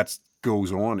think that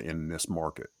goes on in this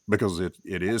market, because it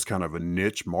is kind of a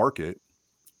niche market,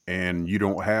 and you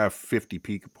don't have 50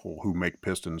 people who make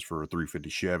pistons for a 350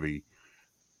 Chevy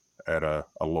at a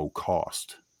low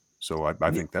cost. So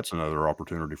I think that's another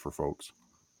opportunity for folks.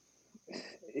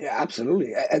 Yeah,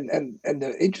 absolutely. And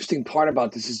the interesting part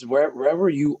about this is wherever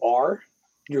you are,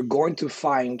 you're going to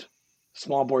find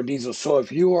small bore diesel. So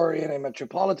if you are in a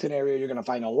metropolitan area, you're going to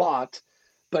find a lot,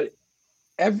 but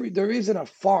there isn't a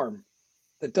farm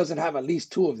that doesn't have at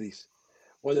least two of these,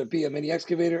 whether it be a mini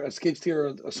excavator, a skid steer,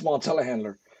 or a small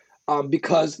telehandler,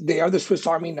 because they are the Swiss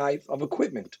Army knife of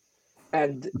equipment,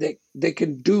 and they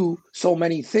can do so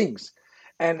many things.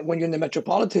 And when you're in the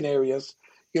metropolitan areas,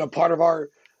 part of our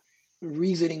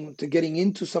reasoning to getting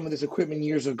into some of this equipment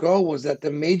years ago was that the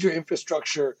major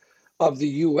infrastructure of the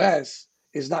U.S.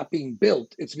 is not being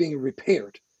built, it's being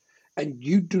repaired. And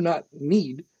you do not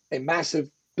need a massive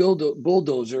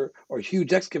bulldozer or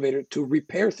huge excavator to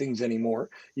repair things anymore.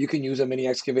 You can use a mini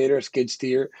excavator, a skid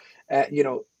steer,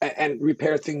 and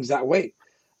repair things that way.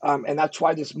 And that's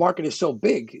why this market is so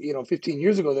big. 15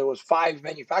 years ago, there was 5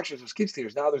 manufacturers of skid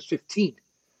steers. Now there's 15.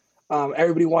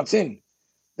 Everybody wants in.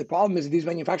 The problem is that these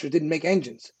manufacturers didn't make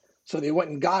engines. So they went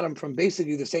and got them from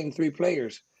basically the same 3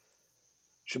 players: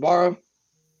 Shibara,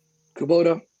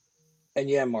 Kubota, and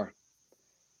Yanmar.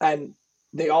 And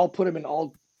they all put them in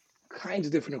all kinds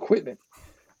of different equipment,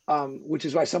 which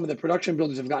is why some of the production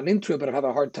builders have gotten into it, but have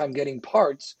a hard time getting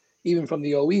parts, even from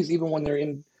the OEs, even when they're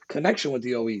in connection with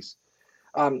the OEs.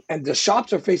 And the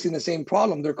shops are facing the same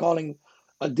problem. They're calling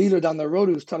a dealer down the road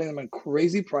who's telling them a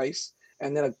crazy price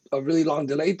and then a really long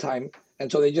delay time.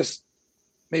 And so they just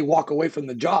may walk away from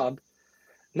the job,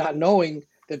 not knowing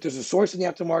that there's a source in the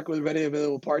aftermarket with readily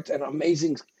available parts and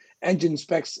amazing engine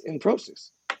specs in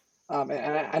process. And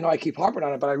I know I keep harping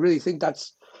on it, but I really think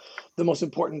that's the most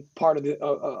important part of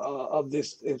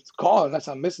this call, unless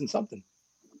I'm missing something.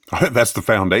 That's the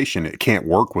foundation. It can't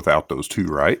work without those two,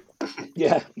 right?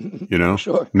 Yeah.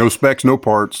 Sure. No specs, no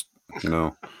parts,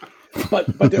 But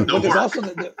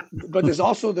there's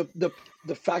also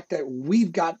the fact that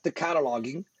we've got the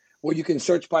cataloging where you can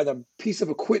search by the piece of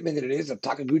equipment that it is, a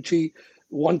Takaguchi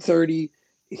 130.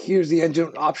 Here's the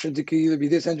engine options. It could either be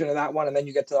this engine or that one, and then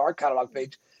you get to our catalog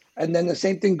page. And then the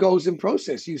same thing goes in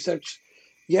process. You search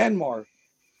Yanmar,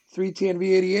 310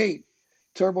 V88,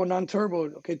 turbo, non-turbo,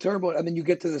 okay, turbo, and then you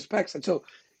get to the specs. And so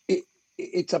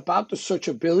it's about the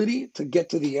searchability to get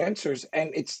to the answers,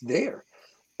 and it's there.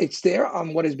 It's there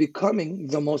on what is becoming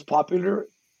the most popular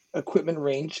equipment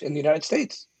range in the United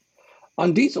States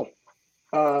on diesel.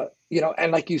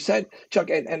 And like you said, Chuck,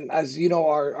 and as you know,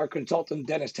 our consultant,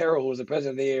 Dennis Terrell, who was the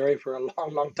president of the ARA for a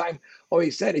long, long time,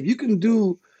 always said, if you can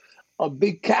do a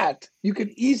big cat, you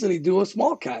can easily do a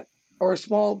small cat or a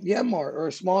small Yanmar or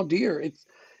a small Deere. It's,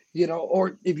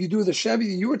 or if you do the Chevy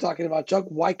that you were talking about, Chuck,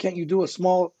 why can't you do a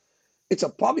small, it's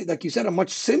probably, like you said, a much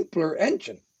simpler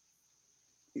engine.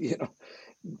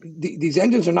 These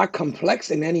engines are not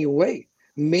complex in any way.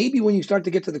 Maybe when you start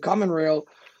to get to the common rail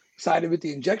side of it,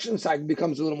 the injection side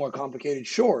becomes a little more complicated,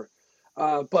 sure.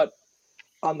 But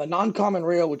on the non-common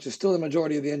rail, which is still the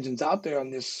majority of the engines out there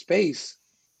on this space,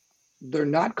 they're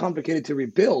not complicated to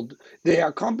rebuild. They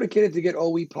are complicated to get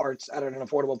OE parts at an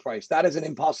affordable price. That is an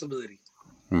impossibility.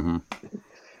 Mm-hmm.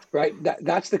 Right?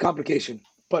 That's the complication.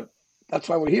 But that's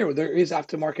why we're here. There is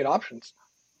aftermarket options.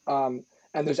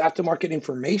 And there's aftermarket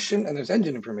information and there's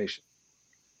engine information.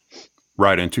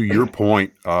 Right. And to your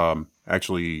point,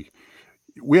 actually,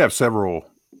 we have several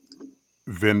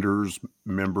vendors,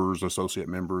 members, associate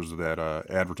members that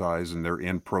advertise, and they're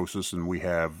in Prosus, and we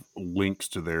have links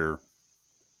to their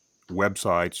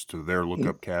websites, to their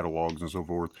lookup catalogs and so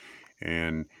forth.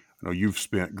 And I know you've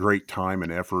spent great time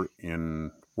and effort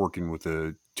in working with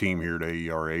the team here at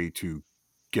AERA to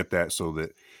get that so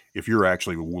that if you're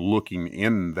actually looking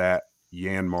in that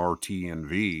Yanmar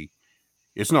TNV,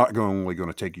 it's not only going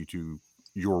to take you to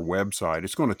your website,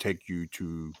 it's going to take you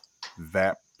to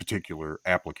that particular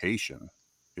application.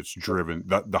 It's driven,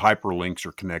 the hyperlinks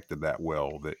are connected that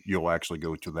well that you'll actually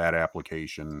go to that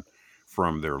application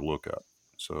from their lookup.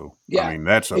 So, Yeah, I mean,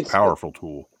 that's a powerful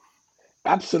tool.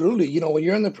 Absolutely. You know, when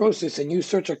you're in the Prosus and you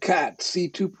search a CAT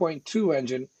C2.2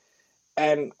 engine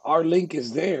and our link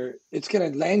is there, it's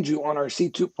going to land you on our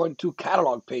C2.2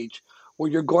 catalog page where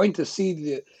you're going to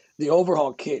see the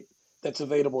overhaul kit that's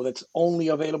available, that's only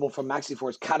available from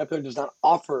MaxiForce. Caterpillar does not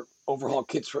offer overhaul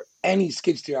kits for any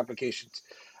skid steer applications.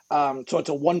 So it's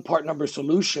a one part number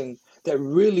solution that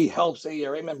really helps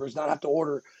AERA members not have to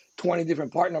order 20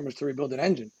 different part numbers to rebuild an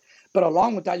engine. But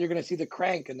along with that, you're going to see the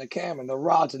crank and the cam and the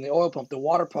rods and the oil pump, the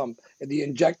water pump and the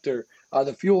injector,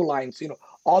 the fuel lines, you know,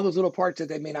 all those little parts that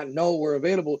they may not know were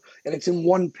available. And it's in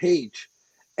one page.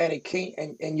 And it came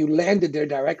and you landed there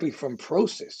directly from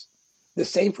Prosus. The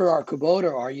same for our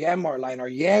Kubota, our Yanmar line, our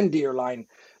Yandeer line.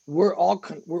 We're all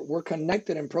we're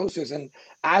connected in Prosus. And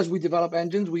as we develop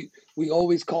engines, we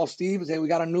always call Steve and say, we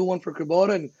got a new one for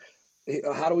Kubota. And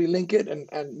how do we link it?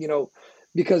 And you know,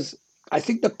 because I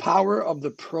think the power of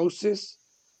the Prosus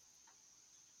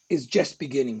is just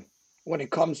beginning when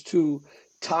it comes to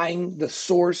tying the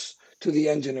source to the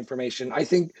engine information. I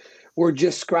think we're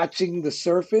just scratching the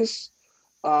surface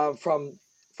from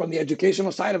the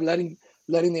educational side of letting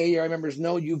the AERA members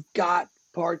know you've got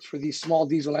parts for these small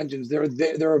diesel engines.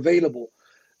 They're available.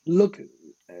 Look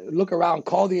around,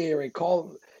 call the AERA,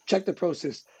 check the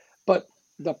Prosus. But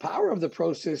the power of the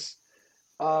Prosus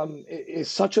is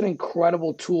such an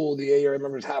incredible tool the AERA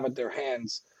members have at their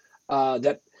hands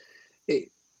that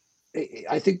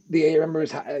I think the AERA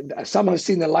members, some have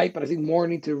seen the light, but I think more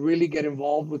need to really get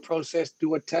involved with Prosus,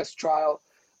 do a test trial,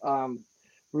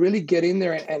 really get in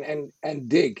there and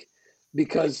dig,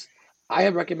 because I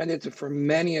have recommended it for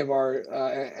many of our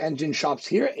engine shops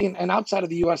here and outside of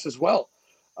the U.S. as well.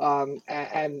 And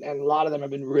a lot of them have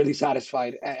been really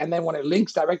satisfied. And then when it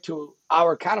links direct to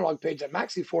our catalog page at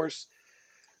MaxiForce,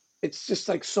 it's just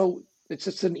like, so it's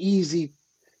just an easy,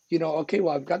 you know, okay,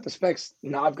 well, I've got the specs.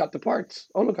 Now I've got the parts.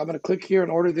 Oh, look, I'm going to click here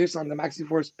and order this on the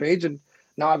MaxiForce page. And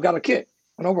now I've got a kit,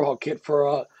 an overhaul kit for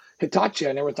a Hitachi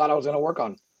I never thought I was going to work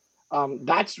on.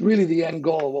 That's really the end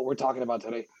goal of what we're talking about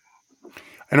today.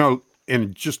 I know,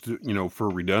 and just, you know, for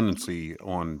redundancy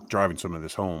on driving some of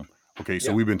this home. Okay,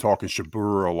 so we've been talking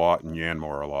Shibura a lot and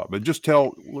Yanmar a lot, but just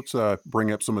let's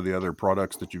bring up some of the other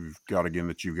products that you've got, again,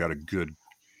 that you've got a good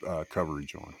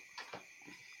coverage on.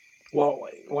 Well,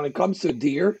 when it comes to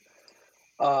Deere,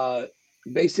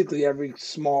 basically every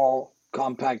small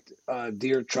compact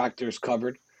Deere tractor is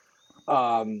covered.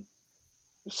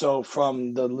 So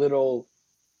from the little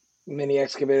mini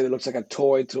excavator that looks like a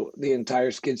toy to the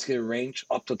entire skid steer range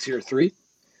up to tier 3,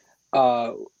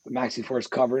 MaxiForce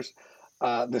covers.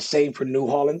 The same for New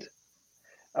Holland.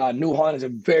 New Holland is a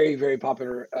very, very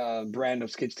popular brand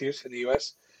of skid steers in the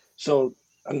U.S. So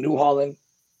New Holland,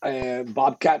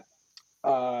 Bobcat,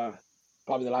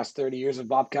 probably the last 30 years of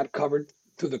Bobcat covered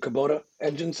through the Kubota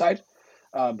engine side.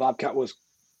 Bobcat was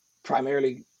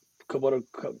primarily Kubota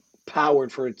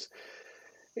powered for its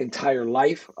entire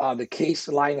life. The Case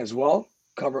line as well,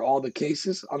 cover all the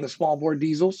cases on the small bore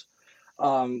diesels.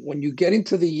 When you get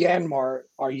into the Yanmar,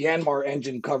 our Yanmar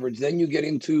engine coverage, then you get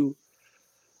into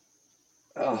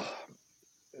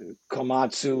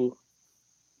Komatsu,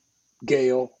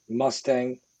 Gale,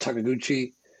 Mustang,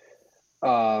 Takaguchi,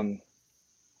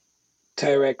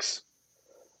 Terex,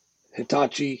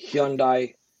 Hitachi,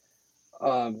 Hyundai,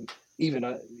 even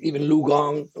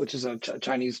Lugong, which is a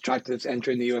Chinese tractor that's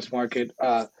entering the U.S. market.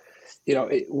 You know,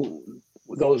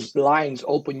 those lines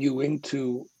open you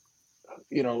into,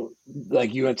 you know,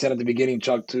 like you had said at the beginning,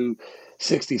 Chuck, to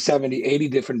 60, 70, 80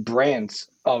 different brands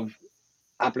of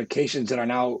applications that are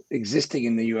now existing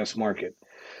in the U.S. market.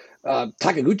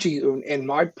 Takaguchi in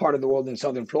my part of the world in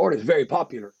Southern Florida is very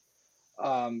popular.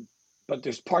 But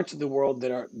there's parts of the world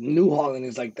that are New Holland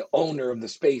is like the owner of the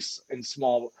space and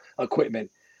small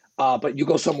equipment. But you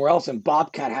go somewhere else and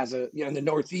Bobcat has in the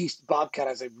Northeast, Bobcat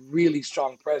has a really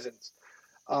strong presence.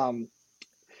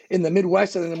 In the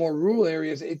Midwest and in the more rural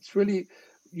areas, it's really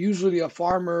usually a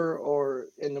farmer or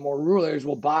in the more rural areas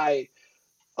will buy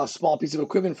a small piece of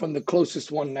equipment from the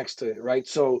closest one next to it, right?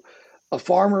 So a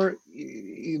farmer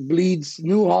bleeds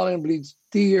New Holland, bleeds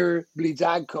Deere, bleeds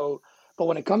AGCO. But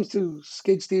when it comes to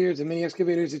skid steers and mini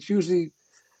excavators, it's usually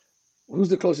who's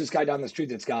the closest guy down the street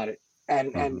that's got it.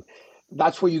 And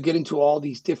that's where you get into all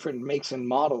these different makes and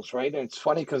models, right? And it's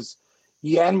funny because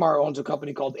Yanmar owns a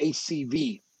company called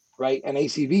ACV, right? And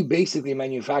ACV basically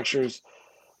manufactures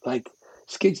like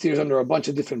skid steers under a bunch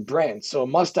of different brands. So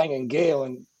Mustang and Gale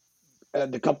and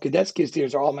the Cub Cadet skid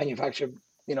steers are all manufactured,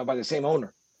 by the same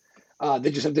owner.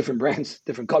 They just have different brands,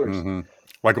 different colors.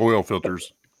 Like oil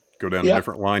filters. Go down a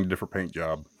different line, different paint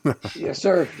job. Yes,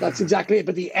 sir. That's exactly it.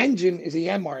 But the engine is a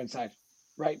Yanmar inside,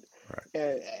 right?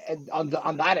 And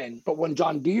on that end. But when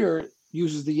John Deere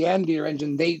uses the Yan Deere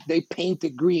engine, they paint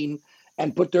it green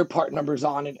and put their part numbers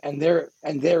on it and their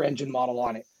engine model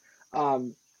on it.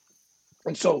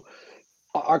 And so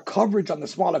our coverage on the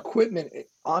small equipment,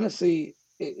 honestly,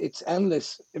 it's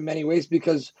endless in many ways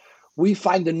because we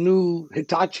find a new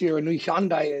Hitachi or a new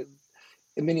Hyundai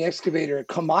a mini excavator,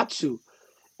 Komatsu.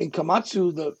 In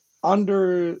Komatsu, the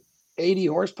under 80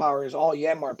 horsepower is all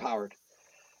Yanmar powered.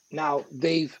 Now,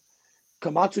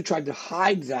 Komatsu tried to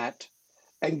hide that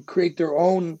and create their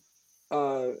own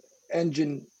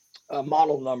engine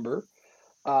model number,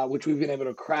 which we've been able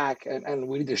to crack. And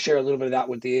we need to share a little bit of that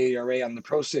with the AERA on the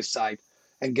process side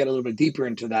and get a little bit deeper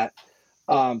into that.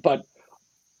 But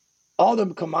all the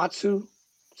Komatsu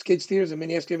skid steers and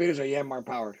mini excavators are Yanmar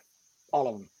powered, all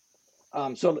of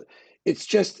them. So it's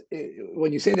just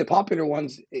when you say the popular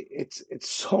ones, it's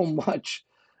so much.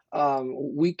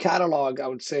 We catalog, I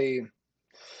would say,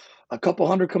 a couple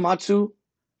hundred Komatsu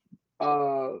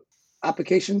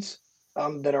applications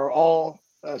that are all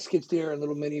skid steer and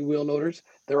little mini wheel loaders.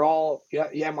 They're all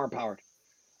Yanmar powered,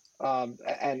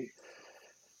 and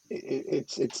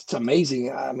it's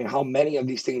amazing. I mean, how many of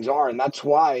these things are, and that's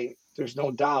why there's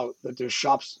no doubt that there's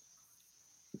shops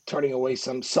turning away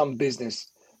some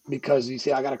business because you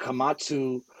say I got a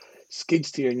Komatsu skid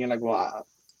steer, and you're like, well,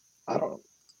 I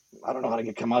don't know how to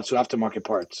get Komatsu aftermarket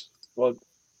parts. Well,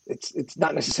 it's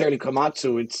not necessarily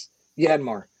Komatsu, it's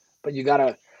Yanmar, but you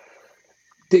gotta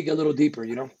dig a little deeper,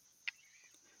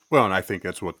 Well, and I think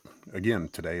that's what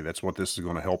this is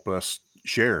going to help us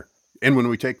share. And when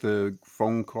we take the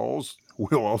phone calls,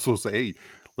 we'll also say, hey,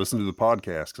 listen to the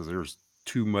podcast because there's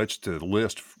too much to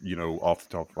list, off the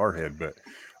top of our head. But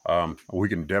we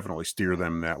can definitely steer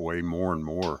them that way more and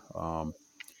more.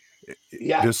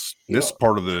 This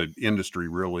part of the industry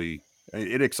really,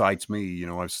 it excites me.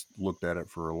 I've looked at it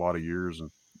for a lot of years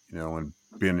and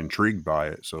been intrigued by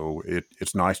it. So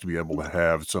it's nice to be able to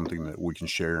have something that we can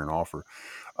share and offer.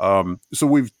 So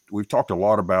we've talked a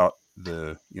lot about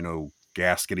the,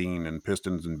 gasketing and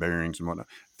pistons and bearings and whatnot,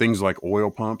 things like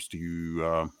oil pumps. Do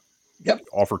you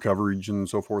offer coverage and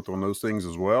so forth on those things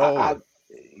as well?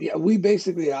 We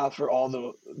basically offer all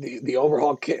the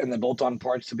overhaul kit and the bolt-on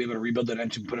parts to be able to rebuild an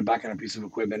engine, put it back on a piece of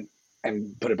equipment,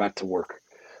 and put it back to work.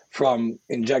 From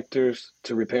injectors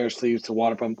to repair sleeves to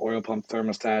water pump, oil pump,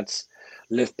 thermostats,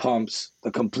 lift pumps,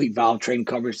 the complete valve train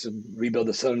coverage to rebuild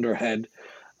the cylinder head,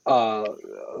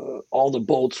 all the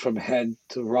bolts from head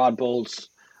to rod bolts,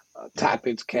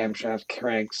 tappets, camshafts,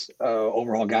 cranks,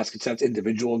 overhaul gasket sets,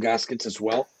 individual gaskets as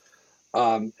well.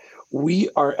 We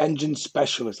are engine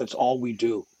specialists. That's all we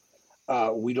do.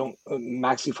 We don't,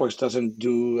 MaxiForce doesn't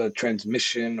do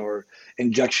transmission or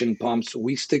injection pumps.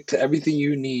 We stick to everything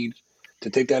you need to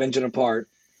take that engine apart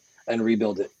and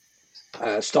rebuild it,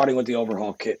 starting with the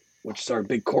overhaul kit, which is our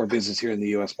big core business here in the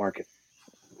U.S. market.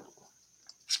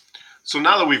 So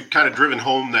now that we've kind of driven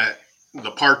home that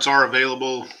the parts are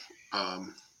available,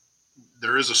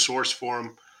 there is a source for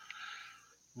them.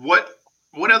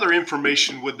 What other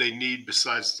information would they need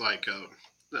besides like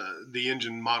the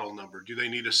engine model number? Do they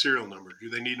need a serial number? Do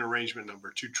they need an arrangement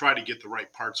number to try to get the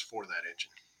right parts for that engine?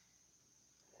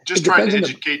 Just trying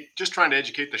to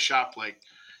educate the shop. Like,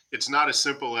 it's not as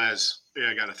simple as, hey,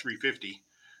 I got a 350.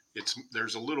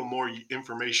 There's a little more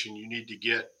information you need to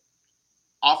get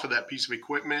off of that piece of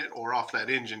equipment or off that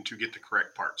engine to get the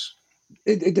correct parts.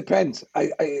 It depends.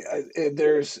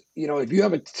 There's, if you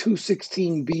have a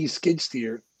 216B skid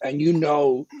steer and you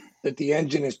know that the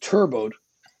engine is turboed,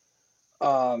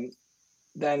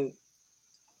 then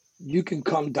you can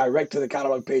come direct to the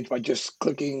catalog page by just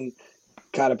clicking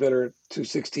Caterpillar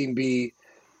 216B,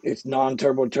 it's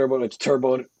non-turbo, turbo, it's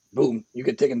turbo, boom, you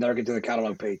get taken directly to the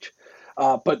catalog page.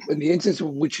 But in the instance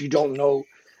in which you don't know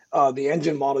the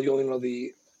engine model, you only know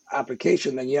the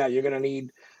application, then yeah, you're going to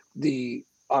need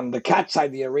on the cat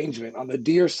side, the arrangement. On the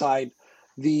Deere side,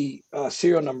 the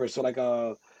serial number. So like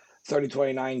a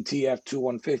 3029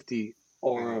 TF2150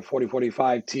 or a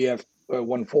 4045 TF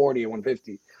 140 or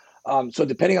 150. So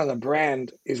depending on the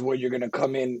brand is where you're going to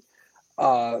come in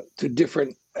to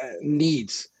different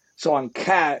needs. So on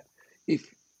cat,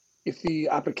 if the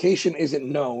application isn't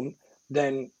known,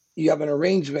 then you have an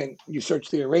arrangement. You search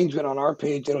the arrangement on our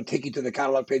page, it'll take you to the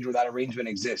catalog page where that arrangement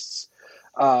exists.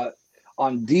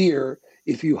 On Deere,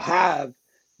 if you have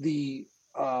the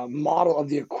model of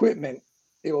the equipment,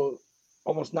 it will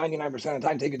almost 99% of the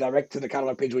time take you direct to the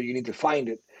catalog page where you need to find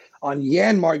it. On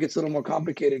Yanmar, it gets a little more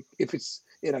complicated if it's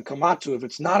in a Komatsu. If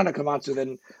it's not in a Komatsu,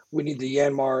 then we need the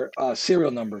Yanmar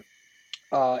serial number.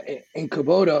 In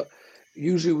Kubota,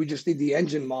 usually we just need the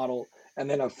engine model and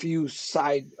then a few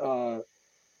side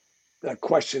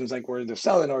questions like where the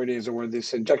solenoid is or where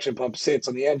this injection pump sits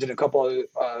on the engine, a couple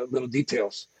of little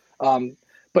details.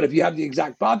 But if you have the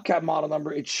exact Bobcat model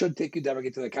number, it should take you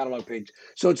directly to the catalog page.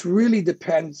 So it really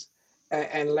depends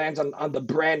and lands on the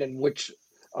brand and which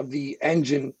of the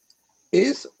engine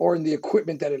is or in the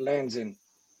equipment that it lands in,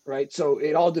 right? So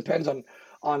it all depends on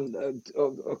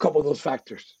a couple of those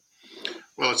factors.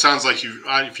 Well, it sounds like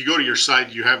if you go to your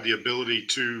site, you have the ability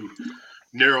to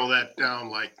narrow that down.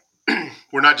 Like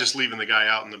we're not just leaving the guy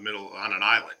out in the middle on an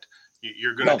island.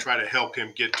 You're going to try to help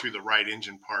him get to the right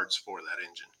engine parts for that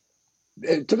engine.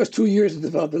 It took us 2 years to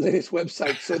develop the latest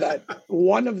website so that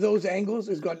one of those angles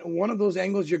you're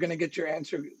going to get your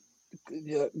answer,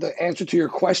 the answer to your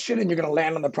question, and you're going to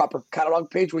land on the proper catalog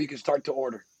page where you can start to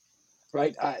order,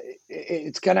 right?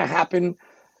 It's going to happen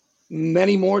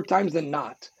many more times than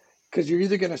not because you're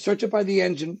either going to search it by the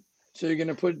engine. So you're going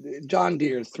to put John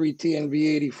Deere 3T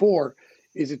NV84.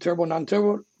 Is it turbo,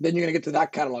 non-turbo? Then you're going to get to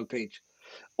that catalog page.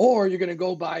 Or you're going to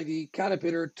go by the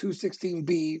Caterpillar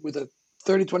 216B with a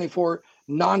 3024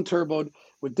 non-turboed.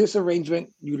 With this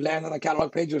arrangement, you land on the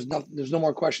catalog page. There's no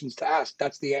more questions to ask.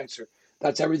 That's the answer.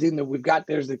 That's everything that we've got.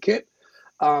 There's the kit.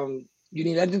 You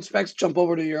need engine specs, jump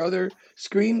over to your other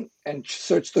screen and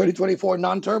search 3024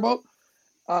 non-turbo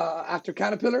after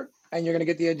Caterpillar, and you're going to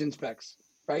get the engine specs,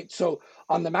 right? So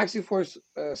on the MaxiForce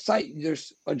site,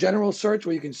 there's a general search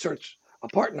where you can search a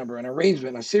part number, an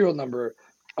arrangement, a serial number,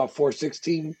 a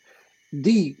 416D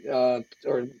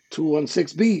or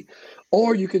 216B,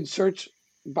 or you can search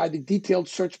by the detailed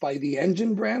search by the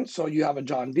engine brand. So you have a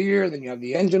John Deere, then you have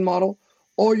the engine model,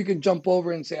 or you can jump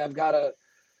over and say, I've got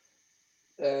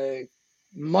a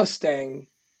Mustang,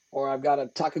 or I've got a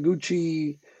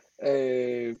Takaguchi,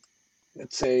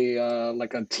 let's say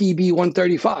like a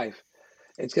TB135.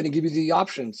 It's going to give you the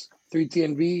options,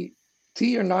 3TNV,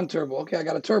 T or non-turbo. Okay, I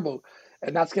got a turbo.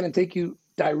 And that's going to take you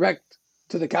direct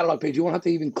to the catalog page. You won't have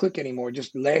to even click anymore. It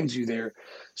just lands you there.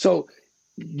 So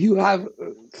you have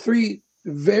 3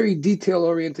 very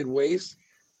detail-oriented ways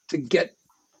to get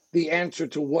the answer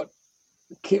to what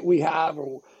kit we have,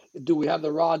 or do we have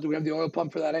the rod, do we have the oil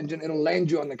pump for that engine? It'll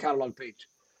land you on the catalog page.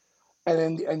 And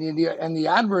then the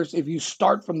adverse, if you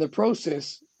start from the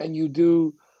process and you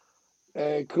do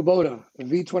Kubota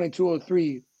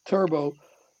V2203 turbo,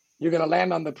 you're going to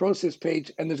land on the process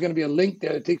page, and there's going to be a link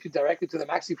there that takes you directly to the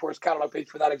MaxiForce catalog page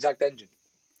for that exact engine.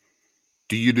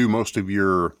 Do you do most of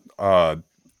your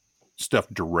stuff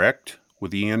direct with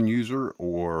the end user,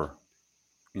 or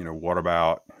what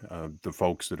about the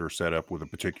folks that are set up with a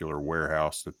particular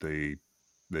warehouse that they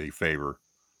favor?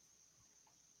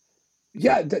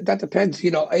 Yeah, that depends.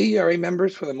 AERA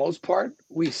members, for the most part,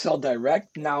 we sell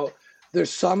direct. Now,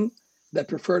 there's some that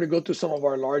prefer to go to some of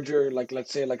our larger, like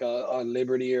let's say like a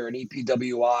Liberty or an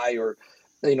EPWI, or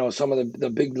some of the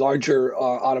big larger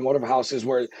automotive houses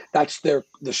where that's the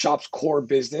shop's core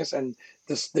business, and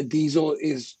the diesel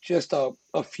is just a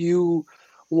few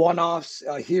one-offs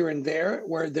here and there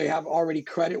where they have already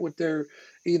credit with their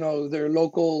their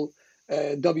local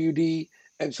WD.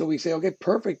 And so we say, okay,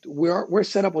 perfect. We're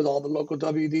set up with all the local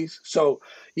WDs. So,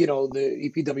 the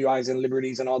EPWIs and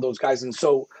Liberties and all those guys. And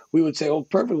so we would say, oh,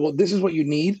 perfect. Well, this is what you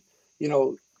need.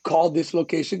 Call this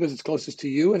location because it's closest to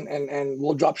you, and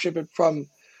we'll drop ship it from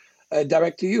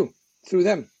direct to you through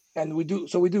them. And we do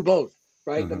both,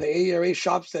 right? Mm-hmm. The AERA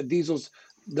shops, that diesel's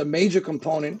the major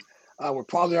component. We're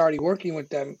probably already working with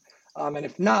them. And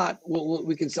if not,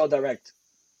 we can sell direct.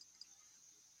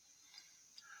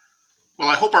 Well,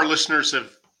 I hope our listeners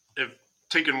have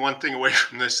taken one thing away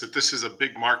from this, that this is a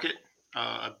big market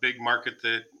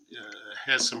that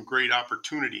has some great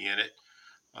opportunity in it.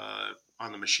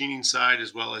 on the machining side,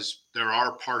 as well as there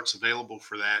are parts available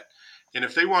for that. And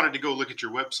if they wanted to go look at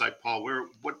your website, Paul,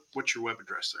 what's your web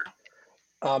address there?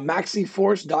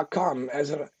 Maxiforce.com,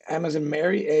 M as in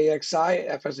Mary, AXI,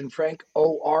 F as in Frank,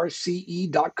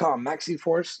 ORCE.com,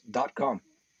 Maxiforce.com.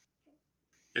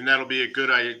 And that'll be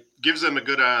gives them a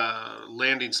good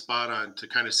landing spot on to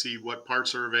kind of see what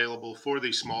parts are available for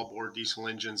these small bore diesel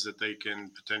engines that they can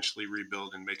potentially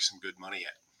rebuild and make some good money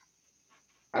at.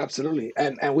 Absolutely.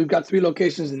 And we've got 3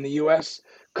 locations in the U.S.,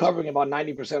 covering about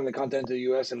 90% of the content of the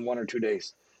U.S. in 1 or 2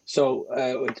 days. So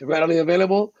it's readily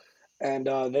available, and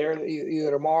they're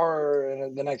either tomorrow or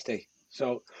the next day.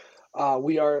 So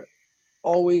we are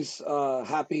always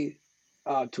happy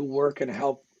to work and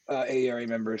help AERA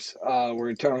members. We're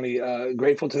eternally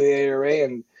grateful to the AERA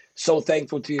and so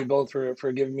thankful to you both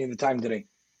for giving me the time today.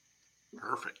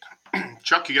 Perfect.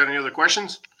 Chuck, you got any other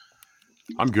questions?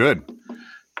 I'm good.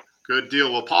 Good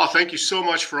deal. Well, Paul, thank you so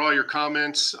much for all your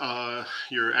comments,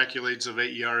 your accolades of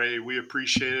AERA. We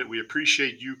appreciate it. We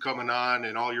appreciate you coming on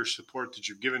and all your support that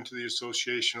you've given to the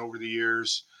association over the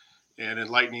years and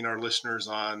enlightening our listeners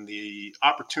on the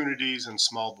opportunities in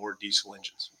small bore diesel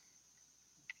engines.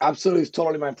 Absolutely. It's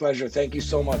totally my pleasure. Thank you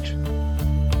so much.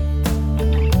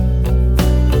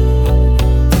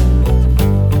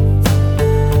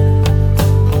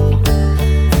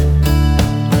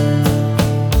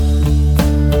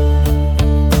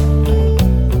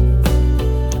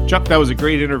 Chuck, that was a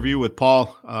great interview with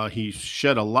Paul. He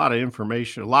shed a lot of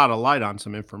information, a lot of light on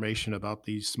some information about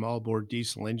these small bore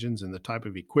diesel engines and the type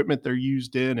of equipment they're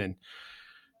used in. And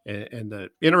the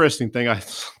interesting thing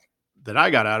that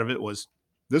I got out of it was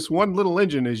this one little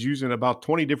engine is using about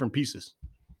 20 different pieces.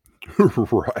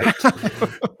 Right.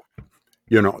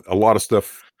 A lot of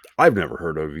stuff I've never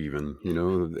heard of even,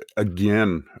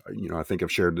 again, I think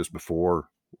I've shared this before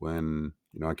when,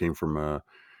 I came from a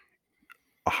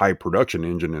high production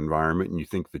engine environment, and you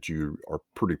think that you are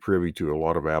pretty privy to a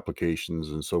lot of applications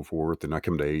and so forth. And I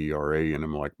come to AERA and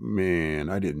I'm like, man,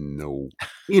 I didn't know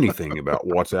anything about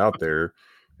what's out there.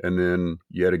 And then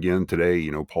yet again today,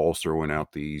 Paul's throwing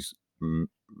out these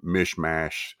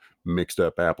mishmash mixed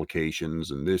up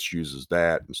applications, and this uses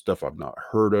that and stuff I've not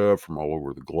heard of from all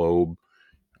over the globe.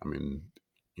 I mean,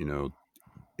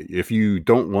 if you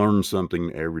don't learn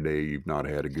something every day, you've not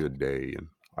had a good day. And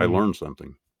I learned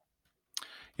something.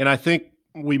 And I think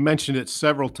we mentioned it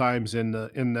several times in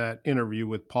that interview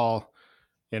with Paul,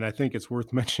 and I think it's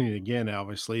worth mentioning again,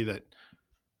 obviously, that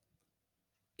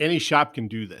any shop can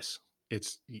do this.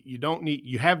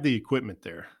 You have the equipment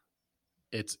there.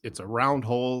 It's a round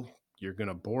hole. You're going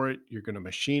to bore it. You're going to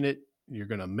machine it. You're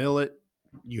going to mill it.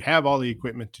 You have all the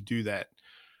equipment to do that,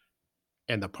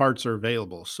 and the parts are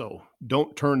available. So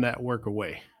don't turn that work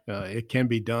away. It can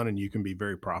be done, and you can be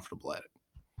very profitable at it.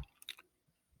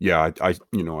 Yeah, I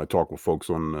talk with folks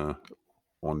on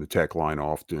the tech line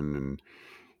often, and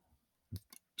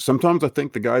sometimes I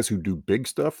think the guys who do big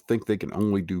stuff think they can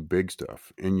only do big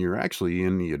stuff, and you're actually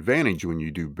in the advantage when you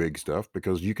do big stuff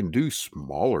because you can do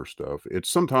smaller stuff.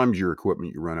 It's sometimes your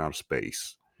equipment, you run out of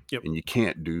space, and you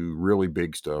can't do really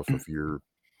big stuff if you're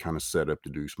kind of set up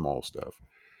to do small stuff.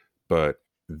 But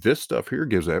this stuff here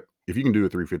gives that, if you can do a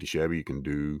 350 Chevy, you can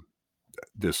do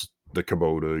the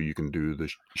Kubota, you can do the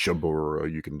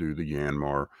Shabura, you can do the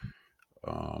Yanmar.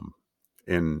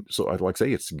 And so I'd like to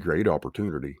say it's a great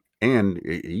opportunity. And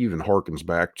it even harkens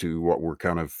back to what we're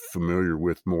kind of familiar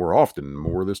with more often.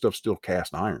 More of this stuff's still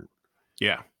cast iron.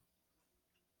 Yeah.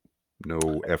 No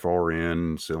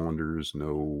FRN cylinders,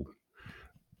 no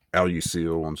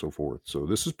Alu-Seal and so forth. So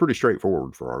this is pretty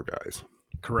straightforward for our guys.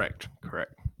 Correct.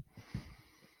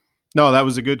 No, that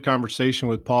was a good conversation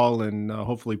with Paul, and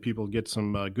hopefully people get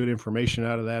some good information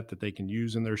out of that they can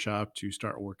use in their shop to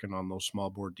start working on those small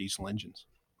bore diesel engines.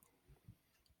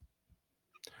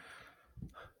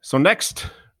 So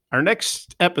our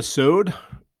next episode,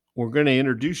 we're going to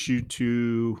introduce you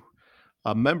to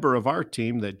a member of our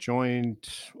team that joined,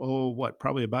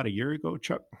 probably about a year ago,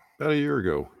 Chuck? About a year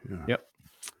ago, yeah.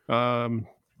 Yep.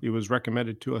 It was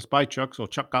recommended to us by Chuck. So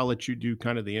Chuck, I'll let you do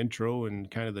kind of the intro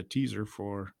and kind of the teaser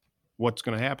for what's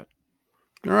going to happen.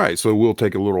 All right. So we'll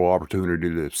take a little opportunity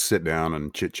to sit down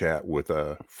and chit chat with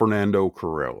Fernando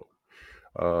Corello.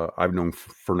 I've known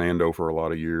Fernando for a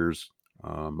lot of years.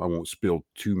 I won't spill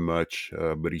too much,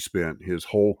 but he spent his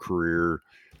whole career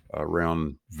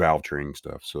around valve training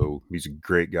stuff. So he's a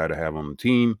great guy to have on the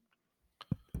team.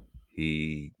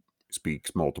 He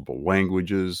speaks multiple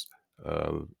languages.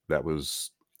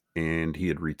 And he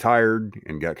had retired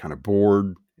and got kind of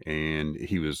bored, and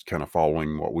he was kind of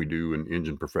following what we do in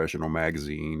Engine Professional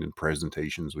magazine and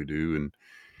presentations we do. And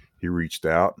he reached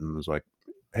out and was like,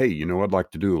 hey, I'd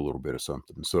like to do a little bit of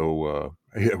something. So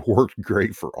it worked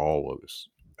great for all of us.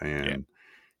 And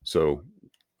so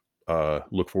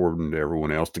look forward to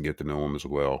everyone else to get to know him as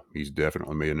well. He's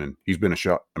definitely he's been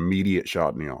immediate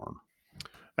shot in the arm.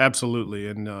 Absolutely.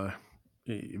 And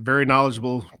very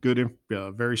knowledgeable, good,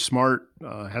 very smart,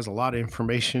 has a lot of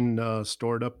information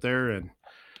stored up there, and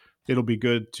it'll be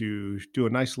good to do a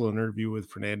nice little interview with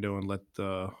Fernando and let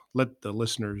the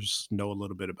listeners know a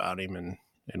little bit about him and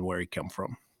where he come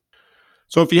from.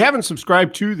 So if you haven't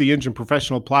subscribed to the Engine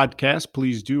Professional Podcast,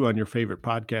 please do on your favorite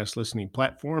podcast listening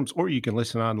platforms, or you can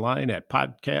listen online at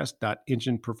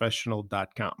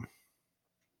podcast.engineprofessional.com.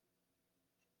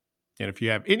 And if you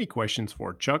have any questions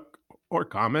for Chuck or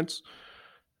comments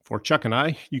for Chuck and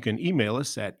I, you can email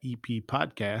us at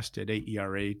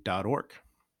eppodcast@aera.org.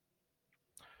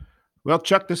 Well,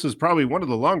 Chuck, this is probably one of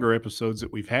the longer episodes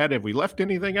that we've had. Have we left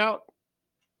anything out?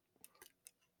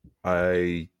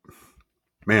 I'd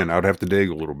have to dig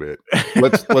a little bit.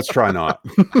 Let's try not.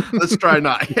 Let's try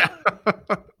not. Yeah.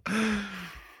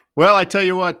 Well, I tell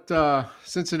you what,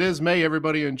 since it is May,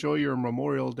 everybody enjoy your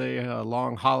Memorial Day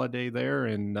long holiday there,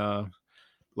 and a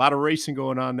lot of racing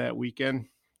going on that weekend.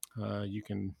 You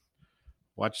can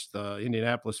watch the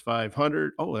Indianapolis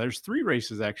 500. Oh, there's 3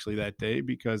 races actually that day,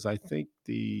 because I think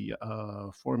the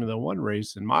Formula One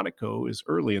race in Monaco is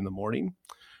early in the morning.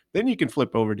 Then you can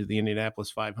flip over to the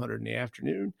Indianapolis 500 in the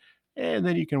afternoon, and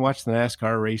then you can watch the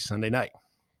NASCAR race Sunday night.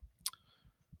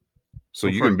 So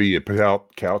you can be a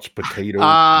couch potato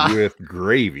with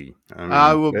gravy.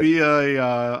 I will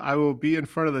be in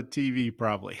front of the TV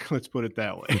probably. Let's put it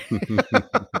that way.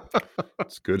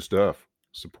 It's good stuff.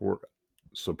 Support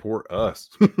us.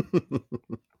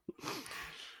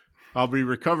 I'll be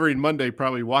recovering Monday,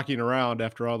 probably walking around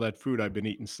after all that food I've been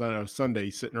eating Sunday,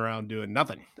 sitting around doing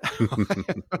nothing.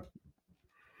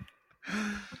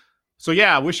 So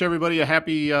yeah, I wish everybody a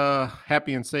happy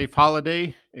and safe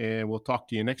holiday, and we'll talk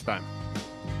to you next time.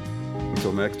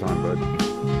 Until next time, bud.